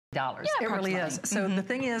Yeah, it really is. So the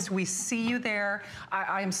thing is, we see you there.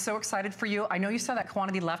 I am so excited for you. I know you saw that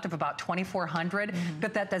quantity left of about 2,400,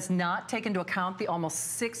 but that does not take into account the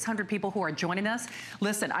almost 600 people who are joining us.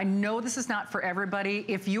 Listen, I know this is not for everybody.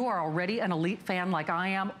 If you are already an Elite fan like I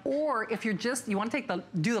am, or if you're just, you want to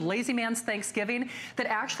do the lazy man's Thanksgiving that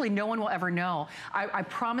actually no one will ever know. I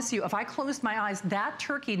promise you, if I closed my eyes, that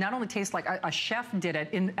turkey not only tastes like a chef did it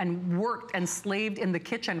and worked and slaved in the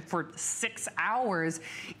kitchen for 6 hours.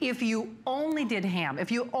 If you only did ham,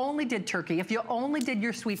 if you only did turkey, if you only did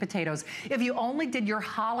your sweet potatoes, if you only did your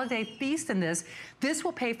holiday feast in this, this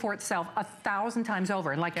will pay for itself 1,000 times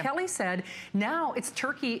over. And like Kelly said, now it's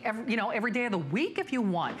turkey every day of the week if you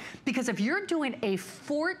want. Because if you're doing a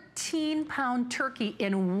 14-pound turkey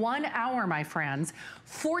in 1 hour, my friends,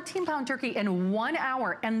 14-pound turkey in 1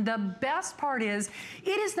 hour. And the best part is,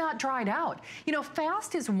 it is not dried out. You know,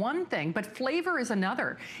 fast is one thing, but flavor is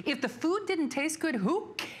another. If the food didn't taste good,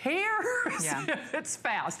 who cares if it's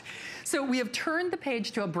fast? So we have turned the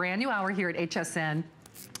page to a brand new hour here at HSN.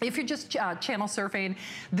 If you're just channel surfing,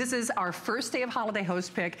 this is our first day of Holiday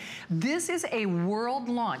Host Pick. This is a world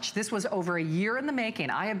launch. This was over a year in the making.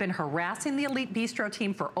 I have been harassing the Elite Bistro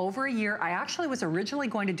team for over a year. I actually was originally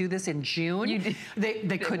going to do this in June.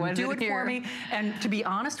 They couldn't do it for me. And to be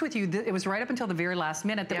honest with you, it was right up until the very last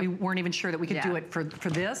minute that we weren't even sure that we could do it for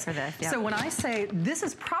this. So when I say this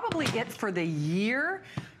is probably it for the year,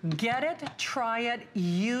 get it, try it,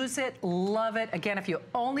 use it, love it. Again, if you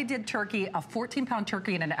only did turkey, a 14-pound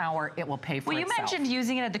turkey in an hour, it will pay for itself. Well, you mentioned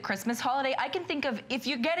using it at the Christmas holiday. I can think of, if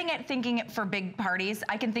you're getting it, thinking it for big parties,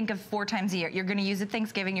 I can think of 4 times a year. You're gonna use it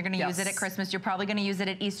Thanksgiving, you're gonna use it at Christmas, you're probably gonna use it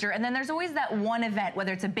at Easter, and then there's always that one event,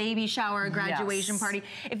 whether it's a baby shower, a graduation party.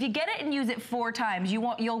 If you get it and use it 4 times,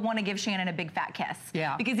 you'll wanna give Shannon a big fat kiss.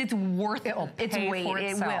 Because it's worth its weight.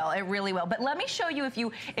 It will, it really will. But let me show you if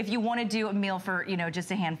you wanna do a meal for, just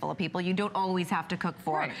a handful of people. You don't always have to cook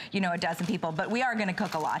for, a dozen people, but we are gonna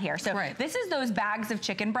cook a lot here. So this is those bags of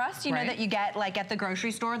chicken breast, you know, that you get like at the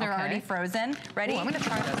grocery store. They're already frozen. Ready? Ooh, I'm gonna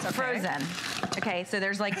try this. Frozen. Okay, so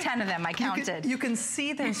there's like 10 of them, I counted. You can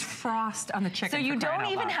see there's frost on the chicken. So you don't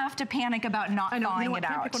even have to panic about not thawing it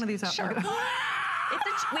out. Can I pick one of these up? Sure.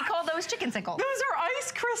 We call those chicken sickles. Those are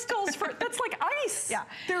ice crystals. That's like ice.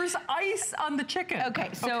 There's ice on the chicken. Okay,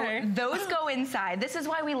 so those go inside. This is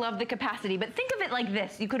why we love the capacity, but think of it like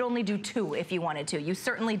this. You could only do 2 if you wanted to. You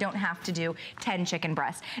certainly don't have to do 10 chicken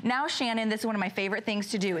breasts. Now, Shannon, this is one of my favorite things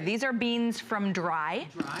to do. These are beans from dry.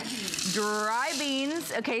 Dry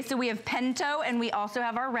beans. Okay, so we have pinto, and we also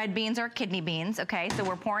have our red beans, our kidney beans. Okay, so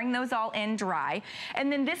we're pouring those all in dry. And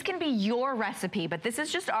then this can be your recipe, but this is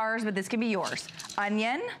just ours, but this can be yours.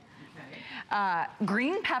 Onion,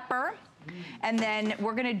 green pepper, and then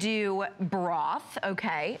we're gonna do broth,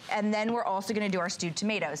 okay? And then we're also gonna do our stewed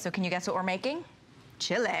tomatoes. So can you guess what we're making?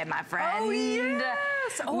 Chili, my friend. Oh, yes.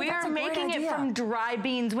 We are making it from dry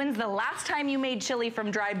beans. When's the last time you made chili from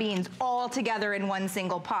dry beans all together in one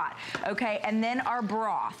single pot? Okay, and then our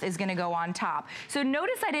broth is gonna go on top. So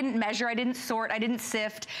notice I didn't measure, I didn't sort, I didn't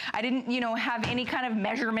sift, I didn't, have any kind of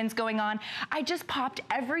measurements going on. I just popped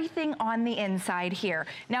everything on the inside here.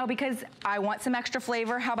 Now, because I want some extra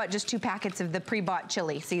flavor, how about just 2 packets of the pre-bought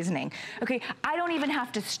chili seasoning? Okay, I don't even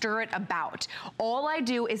have to stir it about. All I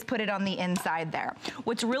do is put it on the inside there.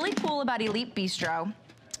 What's really cool about Elite Bistro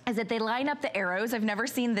is that they line up the arrows. I've never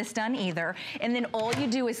seen this done either. And then all you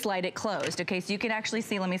do is slide it closed. Okay, so you can actually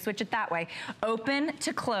see, let me switch it that way. Open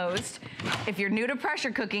to closed. If you're new to pressure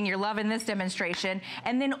cooking, you're loving this demonstration.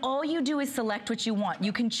 And then all you do is select what you want.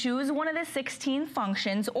 You can choose one of the 16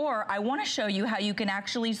 functions, or I wanna show you how you can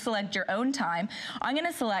actually select your own time. I'm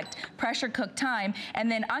gonna select pressure cook time, and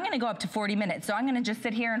then I'm gonna go up to 40 minutes. So I'm gonna just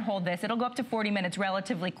sit here and hold this. It'll go up to 40 minutes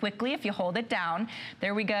relatively quickly if you hold it down.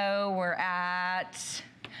 There we go, we're at...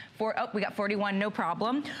 we got 41, no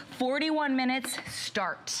problem. 41 minutes,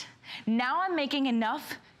 start. Now I'm making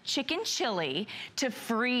enough chicken chili to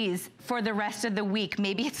freeze for the rest of the week.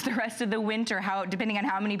 Maybe it's the rest of the winter, depending on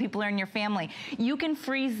how many people are in your family. You can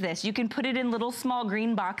freeze this. You can put it in little small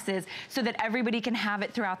green boxes so that everybody can have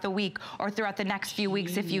it throughout the week or throughout the next few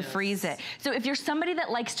weeks if you freeze it. So if you're somebody that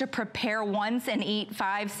likes to prepare once and eat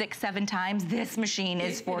 5, 6, 7 times, this machine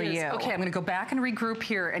is for you. Okay, I'm gonna go back and regroup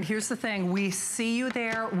here. And here's the thing, we see you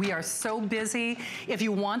there. We are so busy. If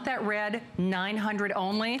you want that red, 900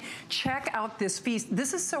 only. Check out this feast.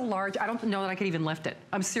 This is so large, I don't know that I could even lift it.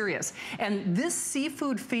 I'm serious. And this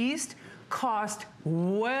seafood feast cost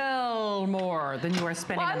well more than you are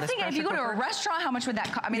spending on this pressure cooker. I'm thinking, if you go to a restaurant, how much would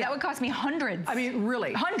that cost? I mean, that would cost me hundreds. I mean,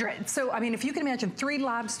 really. Hundreds. So, I mean, if you can imagine 3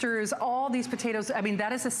 lobsters, all these potatoes, I mean,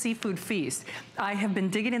 that is a seafood feast. I have been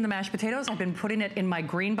digging in the mashed potatoes. I've been putting it in my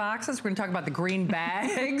green boxes. We're gonna talk about the green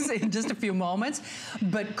bags in just a few moments.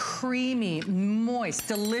 But creamy, moist,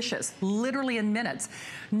 delicious, literally in minutes.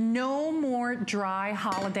 No more dry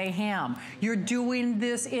holiday ham. You're doing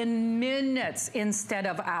this in minutes instead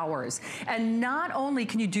of hours. And not only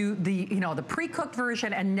can you do the, the pre-cooked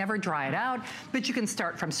version and never dry it out, but you can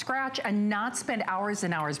start from scratch and not spend hours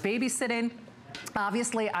and hours babysitting.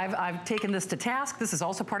 Obviously, I've taken this to task. This is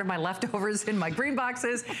also part of my leftovers in my green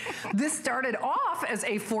boxes. This started off as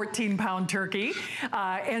a 14-pound turkey,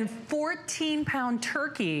 and 14-pound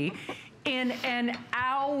turkey in an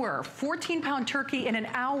hour, 14-pound turkey in an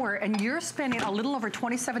hour, and you're spending a little over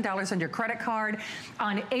 $27 on your credit card.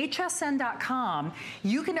 On hsn.com,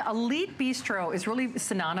 you can, Elite Bistro is really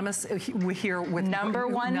synonymous here with number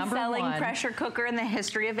one selling pressure cooker in the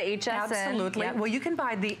history of HSN. Absolutely. Yep. Well, you can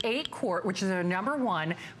buy the 8-quart, which is their number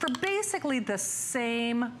one, for basically the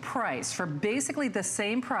same price. For basically the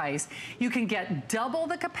same price, you can get double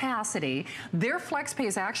the capacity. Their FlexPay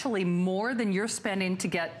is actually more than you're spending to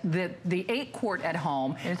get the 8-quart at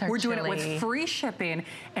home. We're doing it with free shipping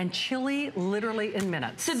and chili literally in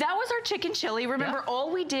minutes. So that was our chicken chili. Remember,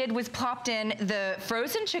 all we did was plopped in the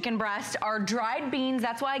frozen chicken breast, our dried beans.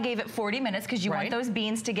 That's why I gave it 40 minutes, because you want those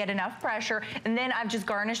beans to get enough pressure. And then I've just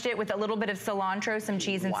garnished it with a little bit of cilantro, some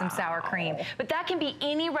cheese, and some sour cream. But that can be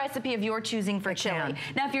any recipe of your choosing for chili.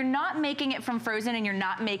 Now, if you're not making it from frozen and you're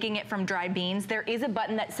not making it from dried beans, there is a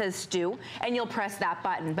button that says stew, and you'll press that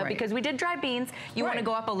button. But because we did dried beans, you want to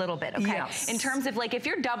go up a little bit. Okay. Yes. In terms of, like, if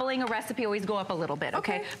you're doubling a recipe, always go up a little bit,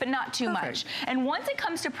 okay? But not too much. And once it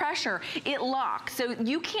comes to pressure, it locks. So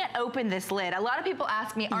you can't open this lid. A lot of people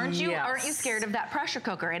ask me, aren't you scared of that pressure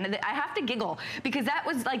cooker? And I have to giggle, because that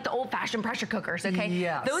was like the old-fashioned pressure cookers,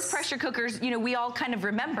 okay? Those pressure cookers, we all kind of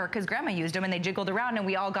remember, because Grandma used them and they jiggled around and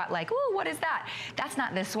we all got like, ooh, what is that? That's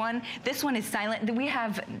not this one. This one is silent. We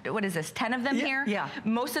have, what is this, 10 of them here?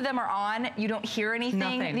 Most of them are on. You don't hear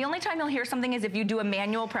anything. The only time you'll hear something is if you do a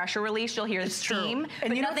manual pressure release, you'll hear the steam,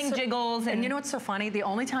 but nothing jiggles. And you know what's so funny? The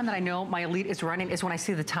only time that I know my Elite is running is when I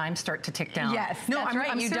see the time start to tick down. Yes, no, that's right,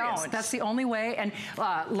 I'm serious. Don't. That's the only way. And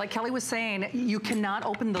like Kelly was saying, you cannot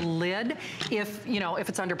open the lid if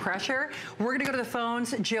it's under pressure. We're gonna go to the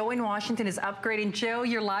phones. Joe in Washington is upgrading. Joe,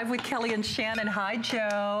 you're live with Kelly and Shannon. Hi,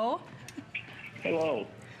 Joe. Hello.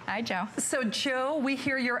 Hi, Joe. So, Joe, we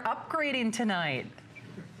hear you're upgrading tonight.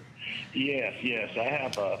 Yes. I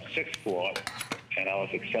have a 6-quart. And I was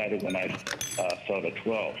excited when I saw the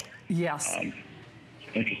 12. Yes. I'm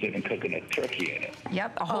interested in cooking a turkey in it.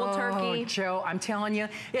 Yep, a whole turkey. Joe, I'm telling you,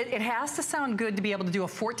 it has to sound good to be able to do a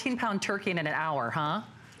 14-pound turkey in an hour, huh?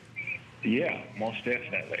 Yeah, most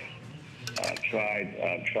definitely. I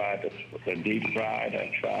tried the deep fried.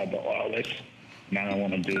 I tried the oilless. Now I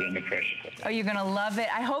want to do it in the pressure cooker. Oh, you're gonna love it.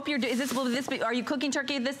 I hope you're are you cooking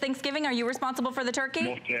turkey this Thanksgiving? Are you responsible for the turkey?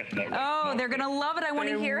 Most definitely. Oh, they're gonna love it. I want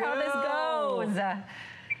to hear how this goes.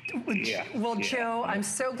 Well, Joe, I'm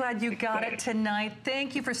so glad you got it tonight.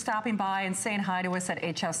 Thank you for stopping by and saying hi to us at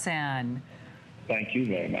HSN. Thank you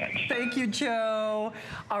very much. Thank you, Joe.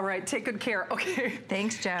 All right, take good care. Okay.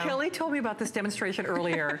 Thanks, Joe. Kelly told me about this demonstration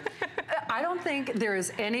earlier. I don't think there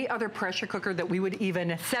is any other pressure cooker that we would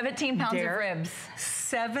even 17 pounds of ribs.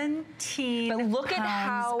 17 But look at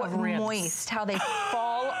how ribs. moist, how they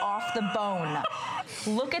fall off the bone.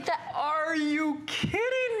 Look at that. Are you kidding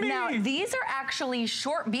me? Now, these are actually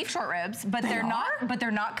beef short ribs, but they're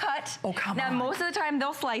not cut. Oh, come on. Now, most of the time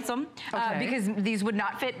they'll slice them because these would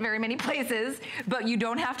not fit very many places, but you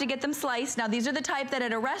don't have to get them sliced. Now, these are the type that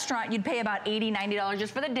at a restaurant you'd pay about $80, $90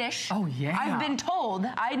 just for the dish. Oh, yeah. I've been told.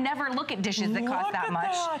 I never look at dishes that cost that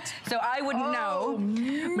much. So I wouldn't know.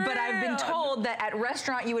 Man. But I've been told that at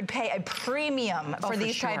restaurant you would pay a premium for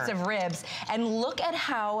these types of ribs. And look at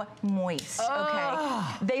how moist, okay?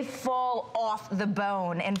 They fall off the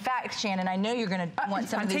bone. In fact, Shannon, I know you're gonna want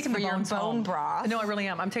some of these for your bone broth. No, I really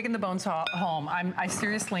am. I'm taking the bones home. I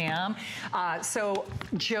seriously am. So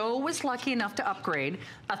Joe was lucky enough to upgrade.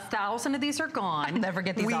 1,000 of these are gone. I'll never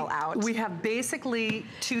get these all out. We have basically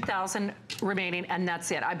 2,000 remaining, and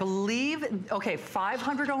that's it. I believe, okay,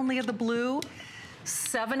 500 only of the blue,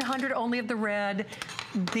 700 only of the red.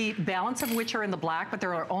 the balance of which are in the black, but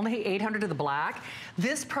there are only 800 of the black.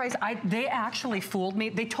 This price, they actually fooled me.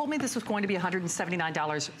 They told me this was going to be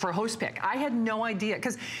 $179 for a host pick. I had no idea,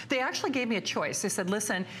 because they actually gave me a choice. They said,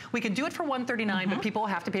 listen, we can do it for $139, but people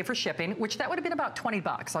have to pay for shipping, which that would have been about 20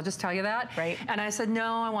 bucks. I'll just tell you that. Right. And I said,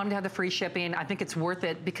 no, I want them to have the free shipping. I think it's worth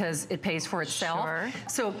it because it pays for itself. Sure.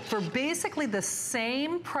 So for basically the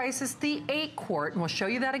same price as the 8-quart, and we'll show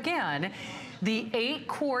you that again, the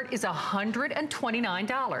 8-quart is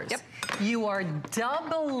 $129. Yep. You are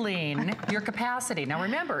doubling your capacity. Now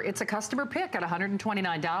remember, it's a customer pick at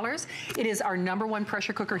 $129. It is our #1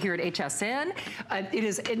 pressure cooker here at HSN. It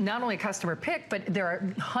is not only a customer pick, but there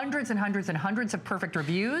are hundreds and hundreds and hundreds of perfect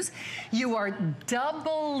reviews. You are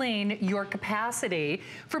doubling your capacity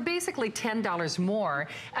for basically $10 more,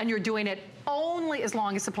 and you're doing it only as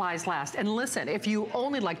long as supplies last. And listen, if you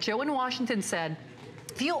only, like Joe in Washington said,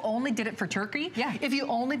 if you only did it for turkey, if you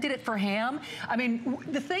only did it for ham, I mean,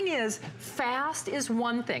 the thing is, fast is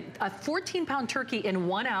one thing. A 14-pound turkey in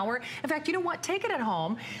 1 hour. In fact, you know what? Take it at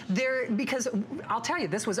home. Because I'll tell you,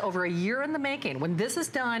 this was over a year in the making. When this is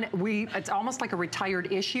done, it's almost like a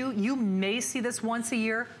retired issue. You may see this once a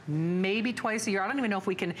year, maybe twice a year. I don't even know if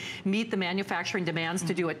we can meet the manufacturing demands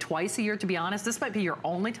to do it twice a year, to be honest. This might be your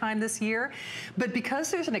only time this year. But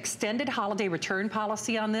because there's an extended holiday return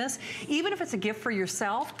policy on this, even if it's a gift for yourself,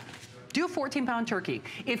 do a 14-pound turkey.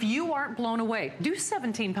 If you aren't blown away, do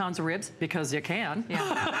 17 pounds of ribs, because you can.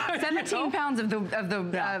 Yeah. 17 pounds of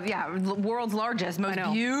the world's largest, most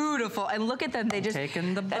beautiful. And look at them, they just,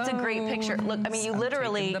 that's a great picture. Look, I mean, you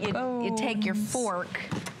literally, you take your fork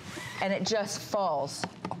and it just falls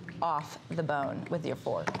off the bone with your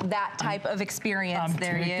fork. That type of experience.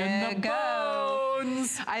 There you go.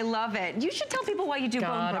 I love it. You should tell people why you do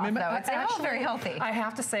bone broth, though. It's actually very healthy. I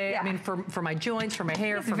have to say, I mean, for my joints, for my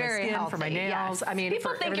hair, for my skin, for my nails. I mean,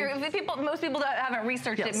 people think most people that haven't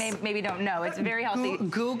researched it maybe don't know. It's very healthy.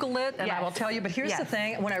 Google it, and I will tell you. But here's the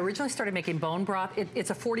thing: when I originally started making bone broth,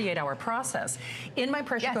 it's a 48-hour process. In my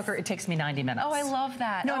pressure cooker, it takes me 90 minutes. Oh, I love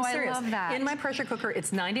that. No, I'm serious. I love that. In my pressure cooker,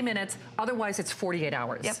 it's 90 minutes. Otherwise, it's 48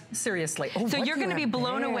 hours. Yep. Seriously. So you're going to be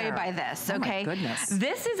blown away by this, okay? Oh my goodness.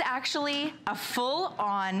 This is actually a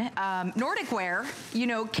full-on Nordic ware,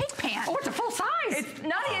 cake pan. Oh, it's a full size. It's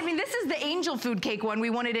not. I mean, this is the angel food cake one. We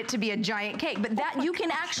wanted it to be a giant cake, but that you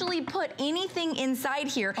can actually put anything inside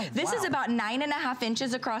here. This is about 9.5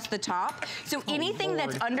 inches across the top. So anything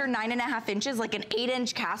that's under 9.5 inches, like an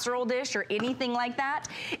 8-inch casserole dish or anything like that,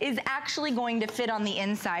 is actually going to fit on the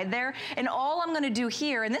inside there. And all I'm going to do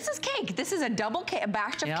here, and this is cake. This is a double cake, a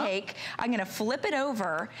batch of cake. I'm going to flip it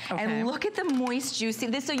over and look at the moist,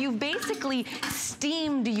 juicy. So you've basically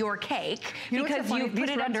steamed your cake because you put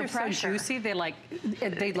it under pressure. So juicy, they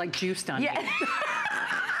like juiced on me.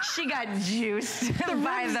 She got juiced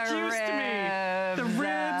by the ribs. The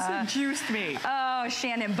ribs juiced me. Oh,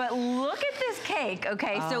 Shannon, but look at this cake,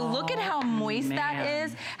 okay? So look at how moist that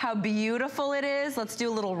is, how beautiful it is. Let's do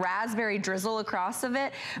a little raspberry drizzle across of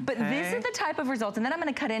it. But this is the type of results, and then I'm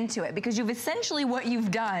gonna cut into it, because what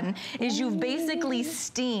you've done is you've basically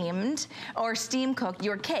steamed or steam cooked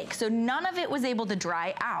your cake. So none of it was able to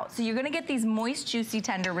dry out. So you're gonna get these moist, juicy,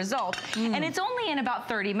 tender results. And it's only in about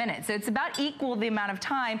 30 minutes. So it's about equal the amount of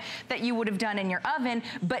time that you would have done in your oven,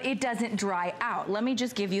 but it doesn't dry out. Let me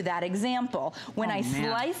just give you that example. When I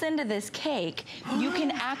slice into this cake, you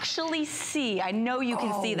can actually see, I know you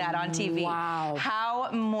can see that on TV, how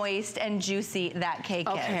moist and juicy that cake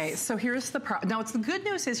is. Okay, so here's the problem. Now, the good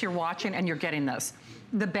news is you're watching and you're getting this.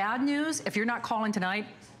 The bad news, if you're not calling tonight,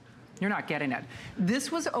 you're not getting it.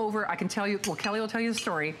 This was over, I can tell you, well, Kelly will tell you the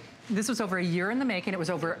story. This was over a year in the making. It was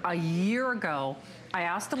over a year ago. I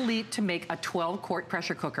asked Elite to make a 12-quart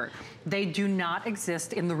pressure cooker. They do not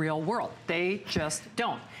exist in the real world. They just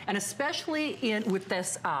don't. And especially with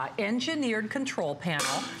this engineered control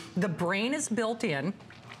panel, the brain is built in.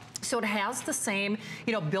 So it has the same,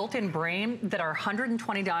 built-in brain that our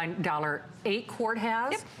 $129 8-quart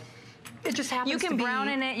has. Yep. It just happens to be. You can brown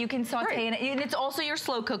in it, you can saute in it, and it's also your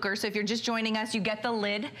slow cooker. So if you're just joining us, you get the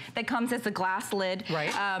lid that comes as a glass lid.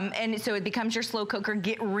 Right. And so it becomes your slow cooker.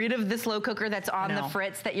 Get rid of the slow cooker that's on the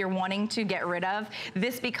fritz that you're wanting to get rid of.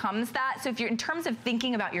 This becomes that. So if you're, in terms of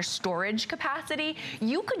thinking about your storage capacity,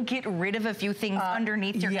 you could get rid of a few things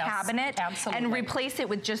underneath your cabinet and replace it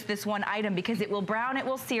with just this one item, because it will brown, it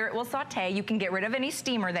will sear, it will saute. You can get rid of any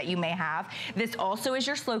steamer that you may have. This also is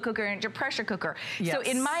your slow cooker and your pressure cooker. Yes. So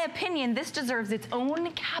in my opinion, this deserves its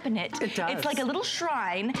own cabinet. It does. It's like a little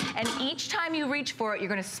shrine, and each time you reach for it, you're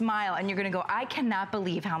gonna smile and you're gonna go, I cannot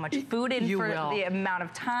believe how much food in for the amount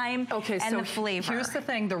of time and the flavor. Here's the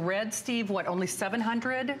thing, the red, Steve, what, only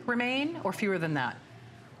 700 remain or fewer than that?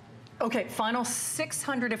 Okay, final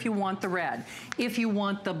 600 if you want the red. If you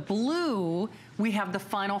want the blue, we have the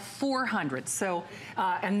final 400. So,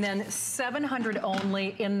 and then 700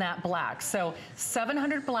 only in that black. So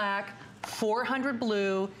 700 black, 400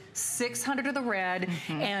 blue, 600 of the red,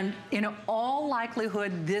 and in all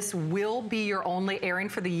likelihood, this will be your only airing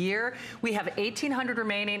for the year. We have 1,800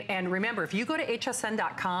 remaining, and remember, if you go to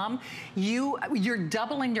hsn.com, you're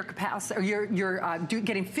doubling your capacity, or you're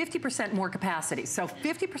getting 50% more capacity. So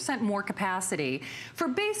 50% more capacity for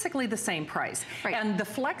basically the same price. Right. And the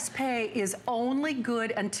flex pay is only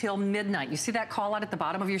good until midnight. You see that call out at the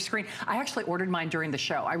bottom of your screen? I actually ordered mine during the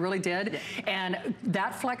show. I really did. And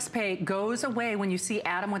that flex pay goes away when you see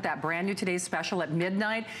Adam with that brand new Today's Special at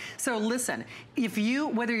midnight. So listen, if you,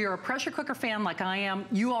 whether you're a pressure cooker fan like I am,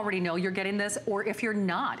 you already know you're getting this, or if you're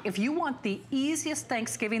not, if you want the easiest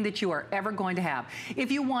Thanksgiving that you are ever going to have,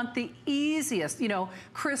 if you want the easiest, you know,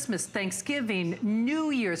 Christmas, Thanksgiving, New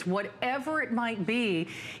Year's, whatever it might be,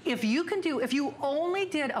 if you can do, if you only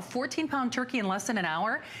did a 14-pound turkey in less than an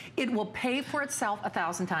hour, it will pay for itself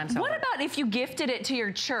 1,000 times over. What about if you gifted it to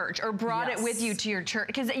your church or brought it with you to your church?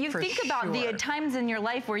 Because you think about the times in your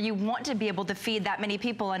life where you want to be able to feed that many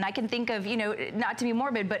people, and I can think of, you know, not to be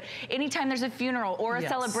morbid, but anytime there's a funeral or a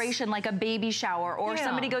celebration like a baby shower, or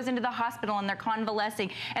somebody goes into the hospital and they're convalescing,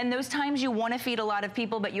 and those times you want to feed a lot of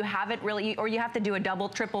people, but you haven't really, or you have to do a double,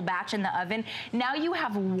 triple batch in the oven. Now you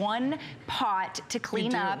have one pot to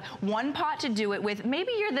clean up, one pot to do it with.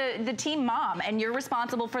 Maybe you're the team mom and you're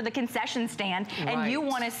responsible for the concession stand, and you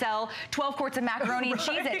want to sell 12 quarts of macaroni and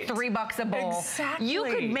cheese at $3 a bowl. Exactly. You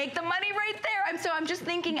could make the money right there. So I'm just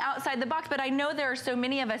thinking outside the box, but I know there are so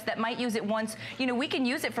many of us that might use it once. You know, we can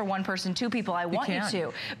use it for one person, two people. I want you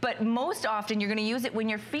to. But most often you're going to use it when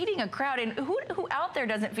you're feeding a crowd. And who out there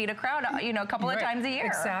doesn't feed a crowd, you know, a couple of times a year?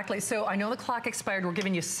 Exactly. So I know the clock expired. We're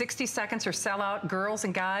giving you 60 seconds or sell out. Girls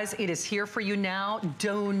and guys, it is here for you now.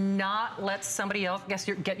 Do not let somebody else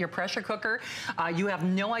get your pressure cooker. You have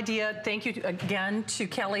no idea. Thank you again to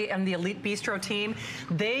Kelly and the Elite Bistro team.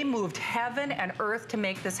 They moved heaven and earth to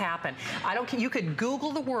make this happen. I don't care. You could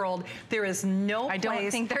Google the world. There is no place. I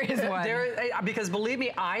don't think there is one. Because believe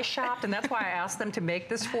me, I shopped, and that's why I asked them to make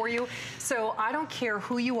this for you. So I don't care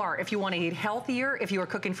who you are. If you want to eat healthier, if you are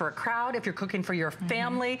cooking for a crowd, if you're cooking for your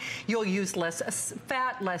family, you'll use less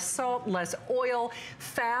fat, less salt, less oil.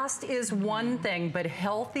 Fast is one thing, but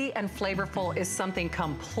healthy and flavorful is something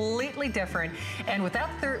completely different. And with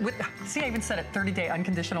that, see, I even said it, 30-day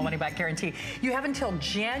unconditional money-back guarantee. You have until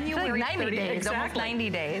January 90 days, almost 90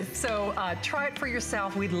 days. So try it for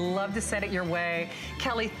yourself. We'd love to send it your way.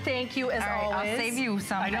 Kelly, thank you as always. I'll save you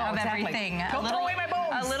some of everything. Don't throw away my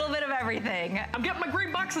bones. A little bit of everything. I'm getting my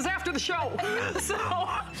green boxes after the show. So,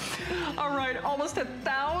 all right, almost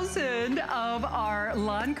 1,000 of our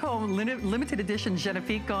Lancome limited edition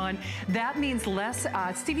Genifique gone. That means less.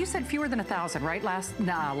 Steve, you said fewer than 1,000, right? Last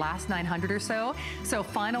 900 or so. So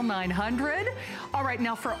final 900. All right,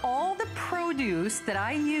 now for all the produce that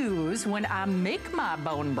I use when I make my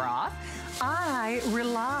bone broth, I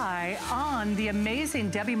rely on the amazing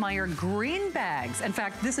Debbie Meyer green bags. In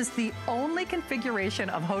fact, this is the only configuration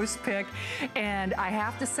of Host Pick, and I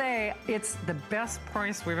have to say, it's the best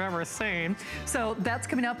price we've ever seen. So that's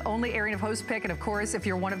coming up, only airing of Host Pick, and of course, if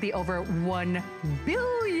you're one of the over 1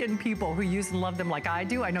 billion people who use and love them like I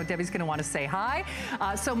do, I know Debbie's gonna wanna say hi.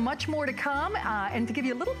 So much more to come, and to give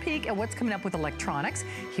you a little peek at what's coming up with electronics,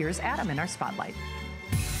 here's Adam in our spotlight.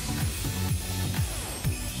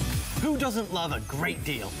 Who doesn't love a great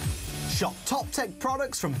deal? Shop top tech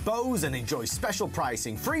products from Bose and enjoy special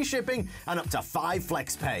pricing, free shipping, and up to 5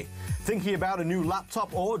 flex pay. Thinking about a new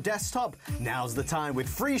laptop or desktop? Now's the time with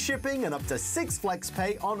free shipping and up to 6 flex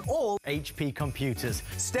pay on all HP computers.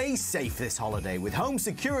 Stay safe this holiday with home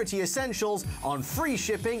security essentials on free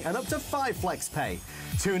shipping and up to 5 flex pay.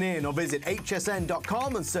 Tune in or visit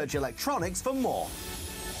hsn.com and search electronics for more.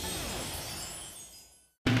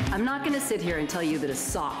 I'm not going to sit here and tell you that a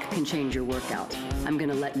sock can change your workout. I'm going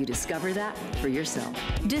to let you discover that for yourself.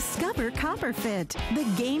 Discover CopperFit, the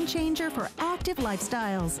game changer for active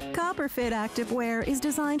lifestyles. CopperFit activewear is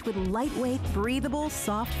designed with lightweight, breathable,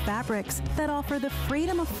 soft fabrics that offer the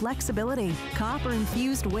freedom of flexibility.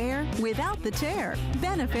 Copper-infused wear without the tear.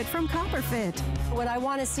 Benefit from CopperFit. When I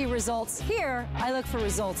want to see results here, I look for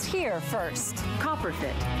results here first.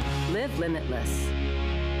 CopperFit. Live limitless.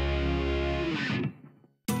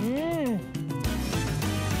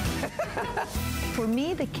 For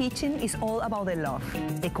me, the kitchen is all about the love,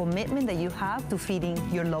 the commitment that you have to feeding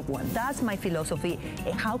your loved one. That's my philosophy.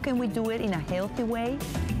 How can we do it in a healthy way,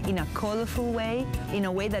 in a colorful way, in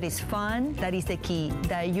a way that is fun? That is the key,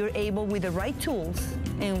 that you're able with the right tools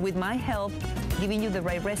and with my help, giving you the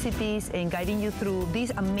right recipes and guiding you through these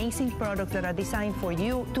amazing products that are designed for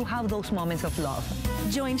you to have those moments of love.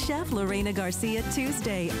 Join Chef Lorena Garcia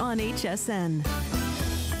Tuesday on HSN.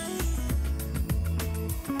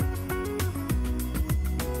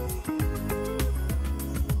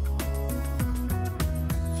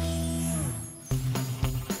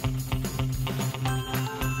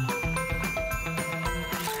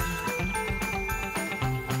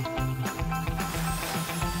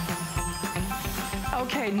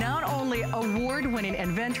 Okay, not only award-winning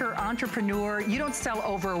inventor, entrepreneur, you don't sell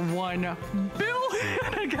over 1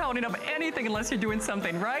 billion, counting up anything unless you're doing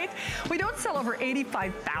something right. We don't sell over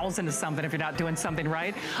 85,000 of something if you're not doing something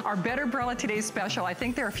right. Our Better Brella Today special, I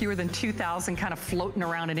think there are fewer than 2,000 kind of floating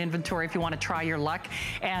around in inventory if you want to try your luck.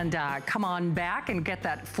 And come on back and get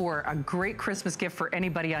that for a great Christmas gift for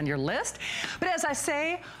anybody on your list. But as I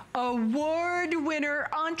say, award winner,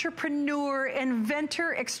 entrepreneur,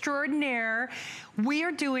 inventor extraordinaire. We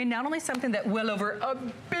are doing not only something that well over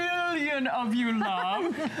 1 billion of you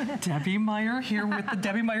love, Debbie Meyer here with the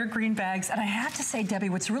Debbie Meyer green bags. And I have to say, Debbie,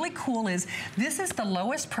 what's really cool is this is the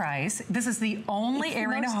lowest price. This is the only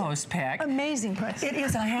Arena Host pick. Amazing price. It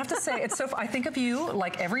is, and I have to say, it's so, I think of you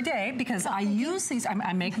like every day because I use these,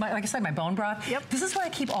 I make my, like I said, my bone broth. Yep. This is what I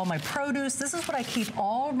keep all my produce. This is what I keep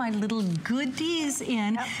all my little goodies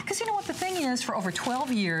in. Because you know what the thing is, for over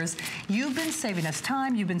 12 years, you've been saving us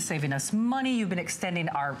time, you've been saving us money, you've been extending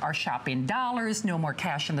our shopping dollars, no more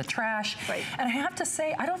cash in the trash. Right. And I have to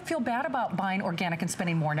say, I don't feel bad about buying organic and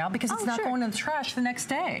spending more now because it's not going in the trash the next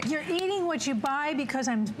day. You're eating what you buy because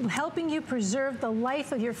I'm helping you preserve the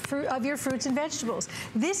life of your fruits and vegetables.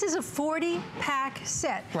 This is a 40-pack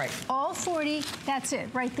set. Right. All 40, that's it,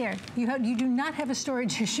 right there. You do not have a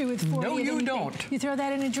storage issue with 40. No, you don't. You throw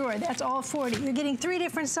that in a drawer. That's all 40. You're getting 3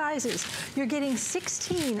 different sizes. You're getting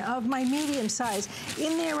 16 of my medium size.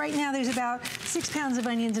 In there right now, there's about 6 pounds of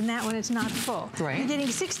onions. In that one, it's not full. Right. You're getting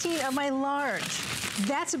 16 of my large.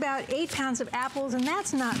 That's about 8 pounds of apples, and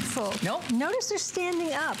that's not full. Nope. Notice they're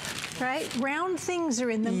standing up, right? Round things are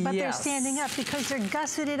in them, but they're standing up because they're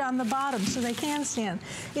gusseted on the bottom, so they can stand.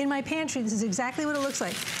 In my pantry, this is exactly what it looks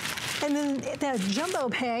like. And then the jumbo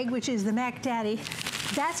bag, which is the Mac Daddy,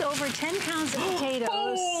 that's over 10 pounds of potatoes.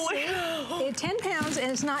 Holy! 10 pounds,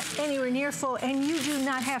 and it's not anywhere near full, and you do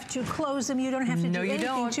not have to close them. You don't have to do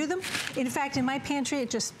anything to them. In fact, in my pantry, it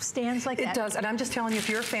just stands like that. It does, and I'm just telling you, if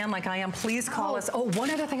you're a fan like I am, please call us. Oh,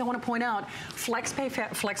 one other thing I want to point out, FlexPay.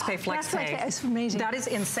 It's amazing. That is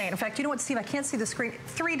insane. In fact, you know what, Steve, I can't see the screen.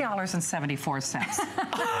 $3.74.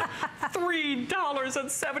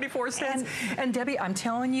 $3.74. And Debbie, I'm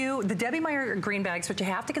telling you, the Debbie Meyer green bags, what you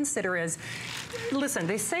have to consider is, listen,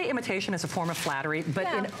 they say imitation is a form of flattery,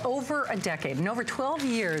 but in over a decade, in over 12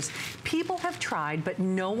 years, people have tried, but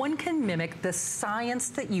no one can mimic the science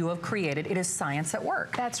that you have created. It is science at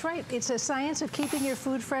work. That's right. It's a science of keeping your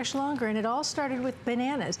food fresh longer, and it all started with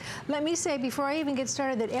bananas. Let me say, before I even get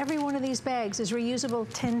started, that every one of these bags is reusable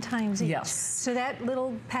 10 times each. Yes. So that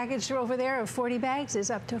little package over there of 40 bags is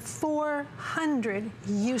up to 400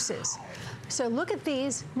 uses. So look at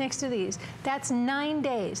these next to these. That's 9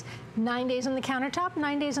 days. 9 days on the countertop,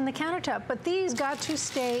 9 days on the countertop. But these got to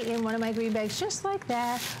stay in one of my green bags just like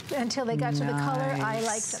that until they got to the color I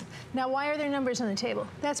like them. Now, why are there numbers on the table?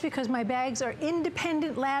 That's because my bags are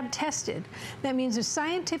independent lab tested. That means a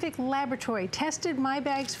scientific laboratory tested my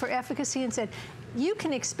bags for efficacy and said, you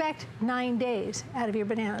can expect 9 days out of your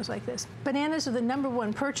bananas like this. Bananas are the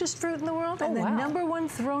 #1 purchased fruit in the world and the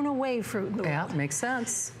 #1 thrown away fruit in the world. Yeah, makes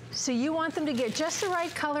sense. So you want them to get just the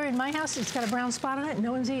right color. In my house, it's got a brown spot on it,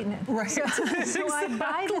 no one's eating it. Right. So I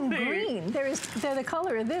buy them green. They're the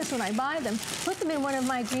color of this when I buy them. Put them in one of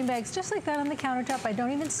my green bags just like that on the countertop. I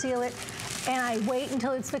don't even seal it. And I wait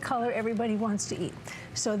until it's the color everybody wants to eat.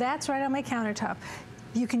 So that's right on my countertop.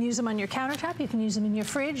 You can use them on your countertop, you can use them in your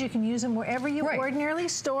fridge, you can use them wherever you ordinarily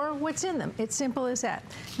store what's in them. It's simple as that.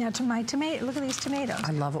 Now to my tomato, look at these tomatoes.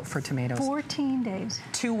 I love it for tomatoes. 14 days.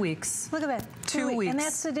 2 weeks. Look at that. 2 weeks. And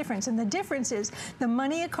that's the difference. And the difference is the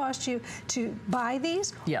money it costs you to buy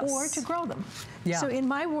these or to grow them. Yeah. So in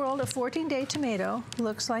my world, a 14-day tomato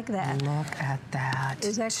looks like that. Look at that.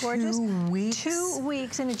 Is that gorgeous? 2 weeks. 2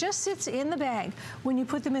 weeks, and it just sits in the bag. When you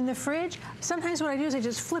put them in the fridge, sometimes what I do is I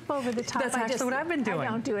just flip over the top. That's actually what I've been doing. I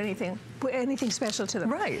don't do anything special to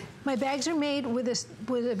them. Right. My bags are made with a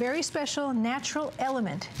very special natural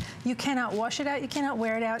element. You cannot wash it out, you cannot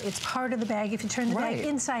wear it out. It's part of the bag. If you turn the bag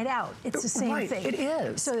inside out, it's the same thing. It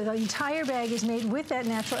is. So the entire bag is made with that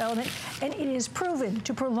natural element, and it is proven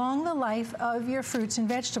to prolong the life of your fruits and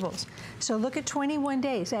vegetables. So look at 21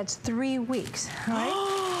 days. That's 3 weeks. All right.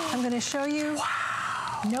 I'm going to show you.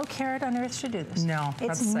 Wow. No carrot on earth should do this. No,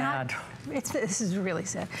 that's sad. This is really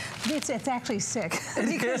sad. It's actually sick.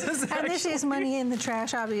 Because, and this is money in the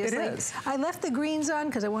trash, obviously. It is. I left the greens on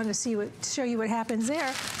because I wanted to show you what happens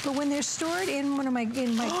there. But when they're stored in one of my,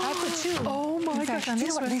 I put two. Oh my gosh! On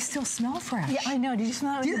this one, they still smell fresh. Yeah, I know. Did you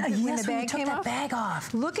smell it when the bag came off? Bag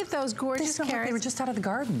off. Look at those gorgeous carrots. Like they were just out of the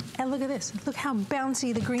garden. And look at this. Look how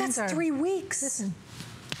bouncy the greens are. That's 3 weeks. Listen.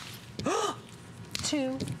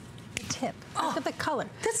 To the tip. Look at the color.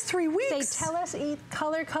 That's 3 weeks. They tell us eat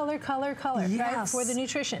color, color, color, color, right? For the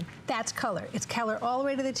nutrition. That's color. It's color all the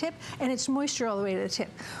way to the tip, and it's moisture all the way to the tip.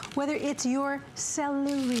 Whether it's your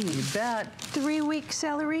celery. You bet. 3 week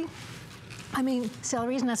celery. I mean,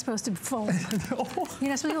 celery is not supposed to fold. No. You're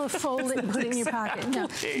not supposed to be able to fold it and put it in your pocket. No,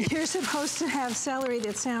 you're supposed to have celery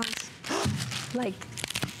that sounds like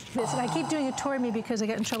this. And I keep doing it toward me because I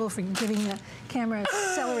got in trouble for giving the camera a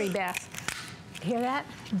celery bath. Hear that?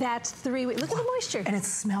 That's 3 weeks. Look at the moisture. And it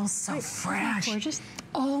smells so fresh. Gorgeous.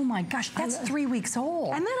 Oh my gosh, that's 3 weeks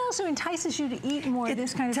old. And that also entices you to eat more of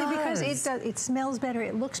this kind of thing because it smells better,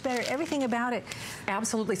 it looks better, everything about it.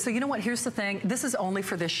 Absolutely. So you know what, here's the thing. This is only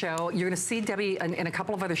for this show. You're going to see Debbie in a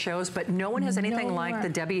couple of other shows, but no one has anything like the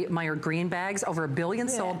Debbie Meyer green bags, over 1 billion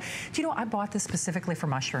sold. Do you know, I bought this specifically for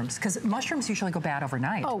mushrooms because mushrooms usually go bad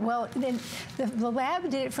overnight. Oh, well, then the lab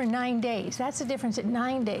did it for 9 days. That's the difference at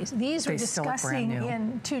 9 days. These were disgusting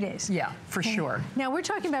in 2 days. Yeah, for sure. Now, we're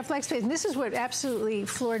talking about FlexPay, and this is what absolutely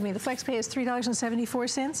floored me. The FlexPay is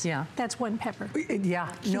 $3.74. Yeah. That's 1 pepper.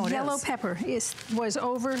 Yeah, no, it is. Yellow pepper was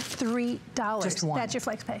over $3. Just one. That's your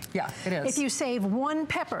FlexPay. Yeah, it is. If you save 1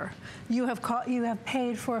 pepper, you have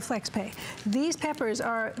paid for a FlexPay. These peppers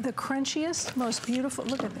are the crunchiest, most beautiful.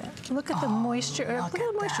 Look at that. Look at the moisture. Look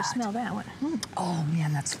at the moisture. Smell that one. Oh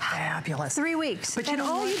man, that's fabulous. 3 weeks. But and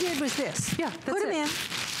all you did was this. Yeah, put them in.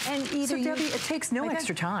 And either so Debbie, it takes no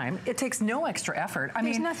extra time. It takes no extra effort. I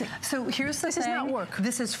mean, nothing. So here's the thing. This is not work.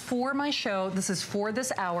 This is for my show. This is for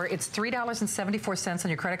this hour. It's $3.74 on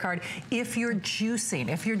your credit card if you're juicing,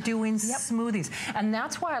 if you're doing smoothies. And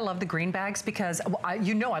that's why I love the green bags because,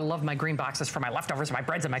 you know I love my green boxes for my leftovers, my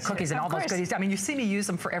breads and my cookies and all those goodies. I mean, you see me use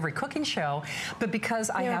them for every cooking show, but because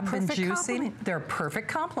I have been juicing, they're a perfect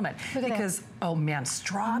complement. Because, oh man,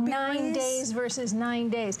 strawberries. 9 days versus 9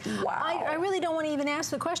 days. Wow. I really don't want to even ask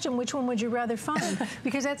the question, which one would you rather find?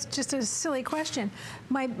 Because that's just a silly question.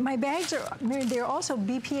 My bags they're also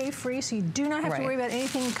BPA free, so you do not have to worry about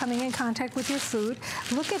anything coming in contact with your food.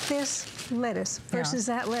 Look at this lettuce versus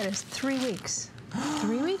that lettuce. 3 weeks.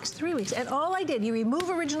 3 weeks, 3 weeks. And all I did, you remove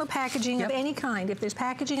original packaging of any kind. If there's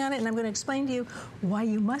packaging on it, and I'm going to explain to you why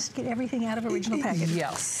you must get everything out of original packaging.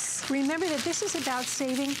 Yes. Remember that this is about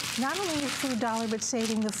saving not only your food dollar, but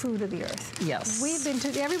saving the food of the earth. Yes.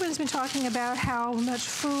 Everyone's been talking about how much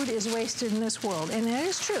food is wasted in this world, and that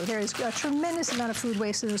is true. There is a tremendous amount of food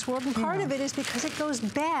wasted in this world, and part of it is because it goes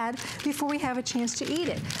bad before we have a chance to eat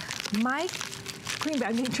it. My green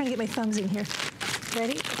bag, I'm trying to get my thumbs in here.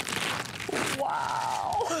 Ready?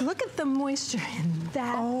 Wow. Look at the moisture in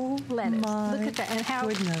that lettuce. Look at that and how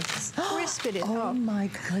crisp it is. Oh my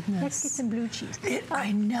goodness. Let's get some blue cheese.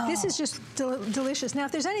 I know. This is just delicious. Now,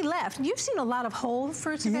 if there's any left, you've seen a lot of whole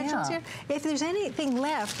fruits and vegetables here. If there's anything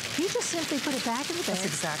left, you just simply put it back in the bag. That's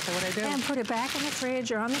exactly what I do. And put it back in the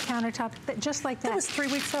fridge or on the countertop, just like that. That was 3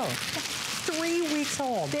 weeks old. 3 weeks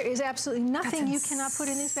old. There is absolutely nothing you cannot put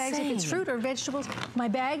in these bags if it's fruit or vegetables. My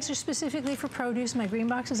bags are specifically for produce. My green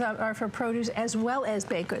boxes are for produce as well as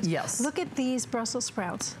baked goods. Yes. Look at these Brussels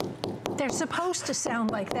sprouts. They're supposed to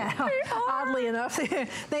sound like that, oddly enough.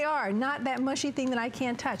 They are, not that mushy thing that I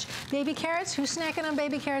can't touch. Baby carrots, who's snacking on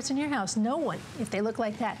baby carrots in your house? No one, if they look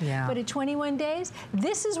like that. Yeah. But at 21 days,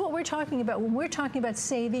 this is what we're talking about when we're talking about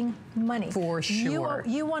saving money. For sure.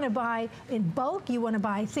 You want to buy in bulk, you want to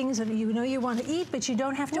buy things that you know you want to eat, but you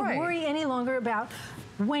don't have to worry any longer about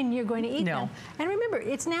when you're going to eat them. And remember,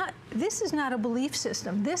 this is not a belief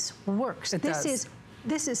system. This works.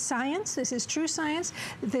 This is science. This is true science.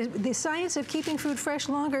 The science of keeping food fresh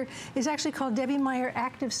longer is actually called Debbie Meyer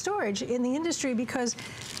Active Storage in the industry because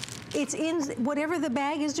it's in whatever the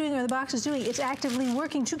bag is doing or the box is doing, it's actively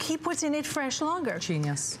working to keep what's in it fresh longer.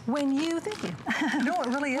 Genius. Thank you. No, it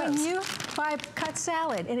really is. When you buy cut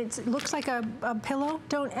salad and it looks like a pillow,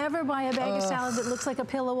 don't ever buy a bag of salad that looks like a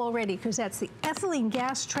pillow already because that's the ethylene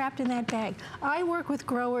gas trapped in that bag. I work with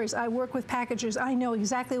growers, I work with packagers, I know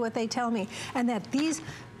exactly what they tell me, and that these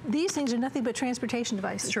things are nothing but transportation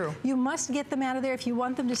devices. True. You must get them out of there if you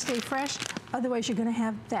want them to stay fresh. Otherwise, you're going to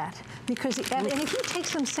have that. Because, and if you take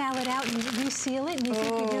some salad out and you reseal it and you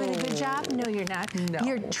think you're doing a good job, no, you're not. No.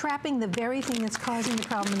 You're trapping the very thing that's causing the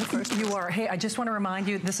problem in the first place. You are. Hey, I just want to remind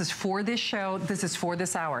you, this is for this show. This is for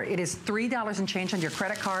this hour. It is $3 and change on your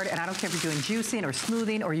credit card, and I don't care if you're doing juicing or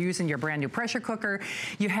smoothing or using your brand new pressure cooker.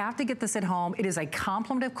 You have to get this at home. It is a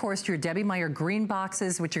compliment, of course, to your Debbie Meyer green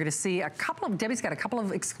boxes, which you're going to see Debbie's got a couple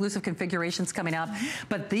of exclusive configurations coming up.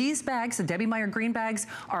 But these bags, the Debbie Meyer green bags,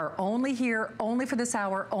 are only here, only for this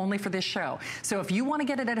hour, only for this show. So if you want to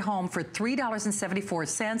get it at home for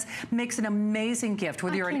 $3.74, makes an amazing gift,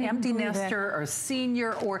 whether you're an empty nester or a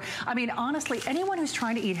senior, or, I mean, honestly, anyone who's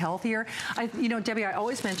trying to eat healthier. You know, Debbie, I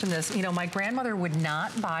always mention this. You know, my grandmother would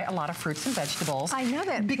not buy a lot of fruits and vegetables. I know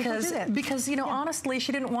that. Because you know, honestly,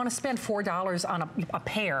 she didn't want to spend $4 on a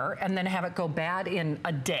pear and then have it go bad in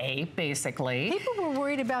a day, basically. People are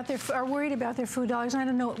worried about their food dollars. I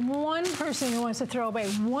don't know one person who wants to throw away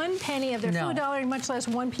 1 penny of their food dollar, much less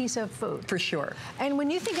one piece of food. For sure. And when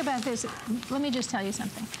you think about this, let me just tell you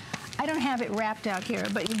something. I don't have it wrapped out here,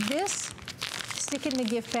 but this, stick it in a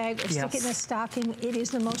gift bag or stick it in a stocking. It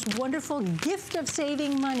is the most wonderful gift of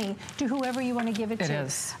saving money to whoever you want to give it to. It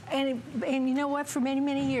is. And you know what? For many,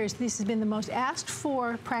 many years, this has been the most asked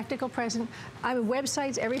for practical present. I mean,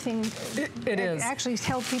 websites, everything. It is. Actually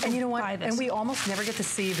help people and you know what? buy this. And we almost never get to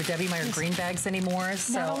see the Debbie Meyer green bags anymore.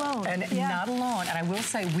 So, not alone. And not alone. And I will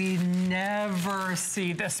say, we never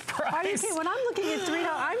see this price. Are you kidding? When I'm looking at $3,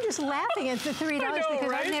 I'm just laughing at the $3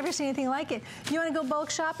 because I've never seen anything like it. You want to go bulk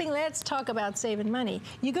shopping? Let's talk about saving money.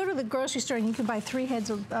 You go to the grocery store and you can buy 3 heads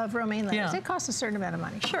of romaine lettuce. It costs a certain amount of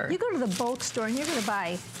money. Sure. You go to the bulk store and you're going to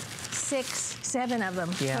buy 6, 7 of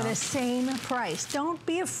them for the same price. Don't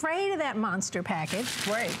be afraid of that monster package.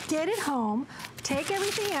 Right. Get it home, take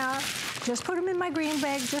everything out, just put them in my green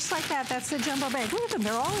bag, just like that. That's the jumbo bag. Look at them,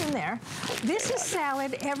 they're all in there. This is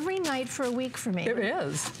salad every night for a week for me. It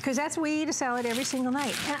is. Because we eat a salad every single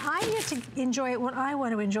night. And I get to enjoy it when I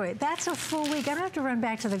want to enjoy it. That's a full week. I don't have to run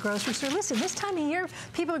back to the grocery store. Listen, this time of year,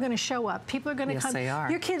 people are going to show up. People are going to come. Yes, they are.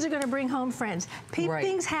 Your kids are going to bring home friends.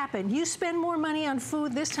 Things happen. You spend more money on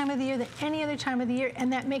food this time of the year than any other time of the year,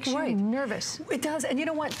 and that makes you nervous. It does. And you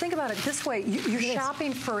know what? Think about it this way. You're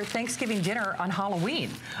shopping for Thanksgiving dinner on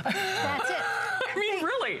Halloween. That's it. I mean,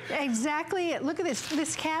 really. Exactly it. Look at this.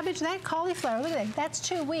 This cabbage, that cauliflower, look at that. That's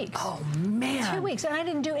 2 weeks. Oh, man. 2 weeks. And I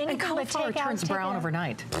didn't do anything but take out. And cauliflower turns brown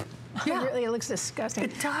overnight. Yeah. Really, it looks disgusting.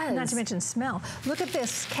 It does. Not to mention smell. Look at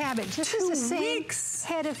this cabbage. This is the same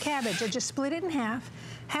head of cabbage. I just split it in half.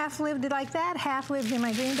 Half lived like that, half lived in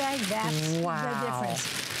my green bag. That's the difference.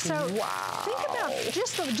 So think about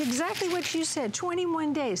just exactly what you said,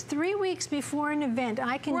 21 days, 3 weeks before an event,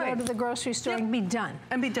 I can go to the grocery store and be done.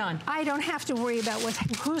 And be done. I don't have to worry about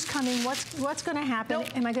who's coming, what's going to happen.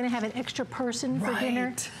 Am I going to have an extra person for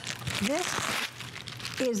dinner? This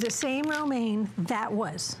is the same romaine that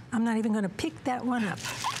was. I'm not even going to pick that one up.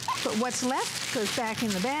 But what's left goes back in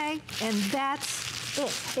the bag, and that's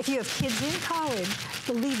it. If you have kids in college,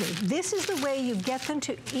 believe me, this is the way you get them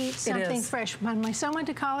to eat something fresh. When my son went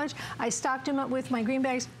to college, I stocked him up with my green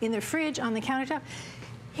bags in the fridge on the countertop.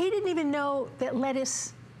 He didn't even know that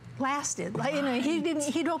lettuce lasted. Like, you know,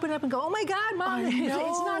 he'd open it up and go, oh my God, Mom, it's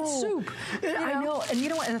not soup. I know. And you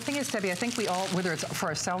know what, and the thing is, Debbie, I think we all, whether it's for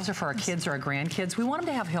ourselves or for our kids or our grandkids, we want them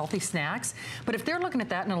to have healthy snacks. But if they're looking at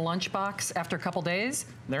that in a lunchbox after a couple days,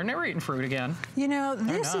 they're never eating fruit again. You know,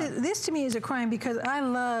 this to me is a crime because I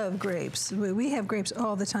love grapes. We have grapes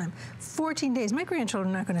all the time. 14 days. My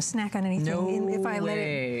grandchildren are not going to snack on anything if I let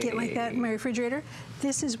it get like that in my refrigerator.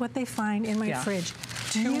 This is what they find in my fridge.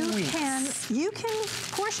 2 weeks. You can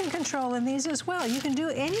portion control in these as well. You can do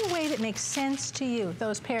it any way that makes sense to you.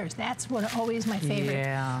 Those pears, that's what always my favorite.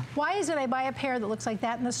 Yeah. Why is it I buy a pear that looks like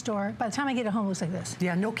that in the store? By the time I get it home, it looks like this.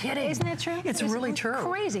 Yeah, no kidding. Isn't that true? It's really true.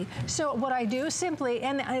 Crazy. So what I do simply,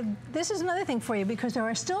 and this is another thing for you because there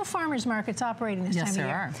are still farmers markets operating this time of year. Yes,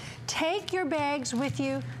 there are. Take your bags with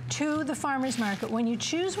you to the farmers market. When you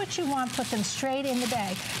choose what you want, put them straight in the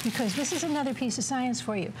bag because this is another piece of science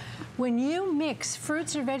for you. When you mix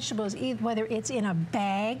fruits or vegetables, whether it's in a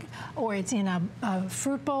bag or it's in a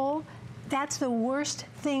fruit bowl, that's the worst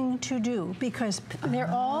thing to do because they're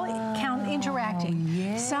all interacting.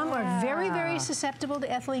 Yeah. Some are very, very susceptible to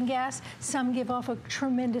ethylene gas. Some give off a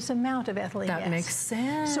tremendous amount of ethylene gas. That makes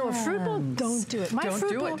sense. So a fruit bowl, don't do it. My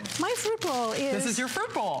fruit bowl is... This is your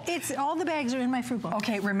fruit bowl. It's all the bags are in my fruit bowl.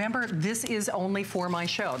 Okay, remember, this is only for my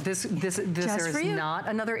show. There is not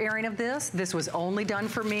another airing of this. This was only done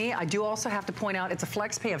for me. I do also have to point out it's a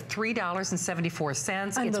flex pay of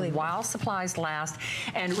 $3.74. It's while supplies last.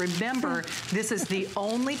 And remember, remember, this is the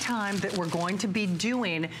only time that we're going to be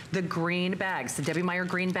doing the green bags, the Debbie Meyer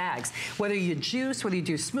green bags. Whether you juice, whether you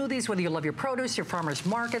do smoothies, whether you love your produce, your farmers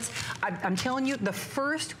markets, I'm telling you, the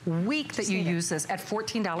first week that you use this at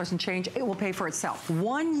 $14 and change, it will pay for itself.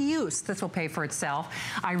 One use, this will pay for itself.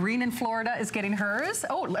 Irene in Florida is getting hers.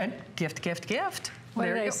 Oh, gift, gift, gift. What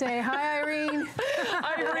did I say? Hi, Irene.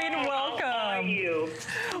 Irene, welcome. How are you?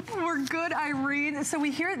 We're good, Irene. So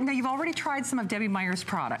we hear, now you've already tried some of Debbie Meyer's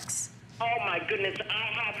products. Oh my goodness,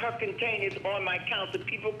 I have her containers on my counter.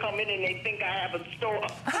 People come in and they think I have a store.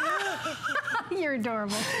 You're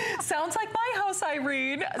adorable. Sounds like my house,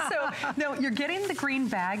 Irene. So, no, you're getting the green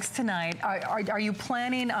bags tonight. Are you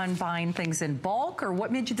planning on buying things in bulk, or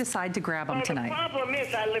what made you decide to grab them tonight? The problem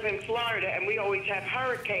is I live in Florida and we always have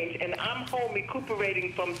hurricanes, and I'm home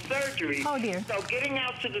recuperating from surgery. Oh dear. So getting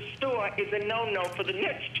out to the store is a no-no for the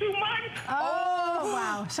next 2 months. Oh,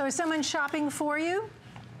 wow. So is someone shopping for you?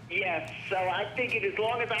 Yes, so I figured as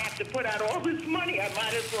long as I have to put out all this money, I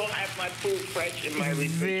might as well have my food fresh in my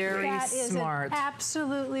refrigerator. Very That is smart. An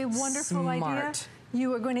absolutely wonderful idea.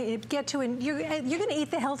 You are going to get to, you're going to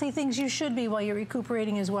eat the healthy things you should be while you're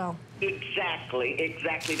recuperating as well. Exactly,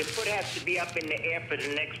 exactly. The foot has to be up in the air for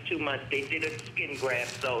the next 2 months. They did a skin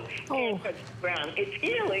graft, so can't touch the ground. It's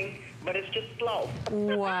healing, but it's just slow.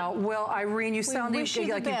 Wow. Well, Irene, you sound like you've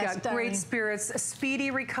got great Irene. spirits.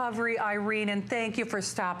 Speedy recovery, Irene, and thank you for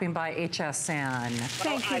stopping by HSN.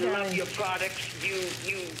 Thank you, I darling. love your products. You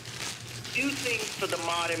do things for the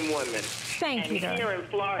modern woman. Thank you, And here in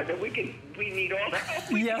Florida, we need all the help.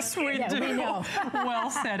 Yes, we do. We know. Well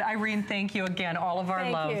said. Irene, thank you again. All of our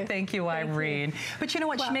Thank love. you. Thank you, Irene. But you know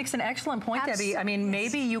what? She makes an excellent point, Debbie. I mean,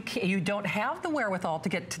 maybe you don't have the wherewithal to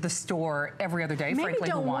get to the store every other day, Maybe frankly,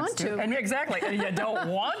 don't who wants want to. And exactly. And you don't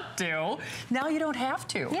want to. Now you don't have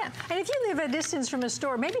to. Yeah, and if you live a distance from a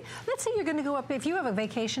store, maybe, let's say you're going to go up, if you have a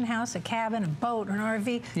vacation house, a cabin, a boat, or an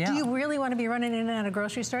RV, do you really want to be running in and out of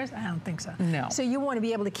grocery stores? I don't think so. No. So you want to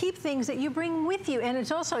be able to keep things that you bring with you, and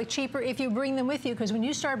it's also cheaper if you bring them with you, because when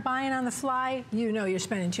you start buying on the fly, you know you're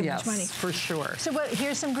spending too much money. Yes, for sure. So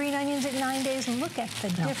here's some green onions at 9 days, and look at the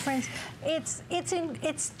difference.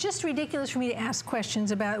 It's just ridiculous for me to ask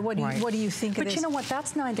questions about what do you think of this. But you know what?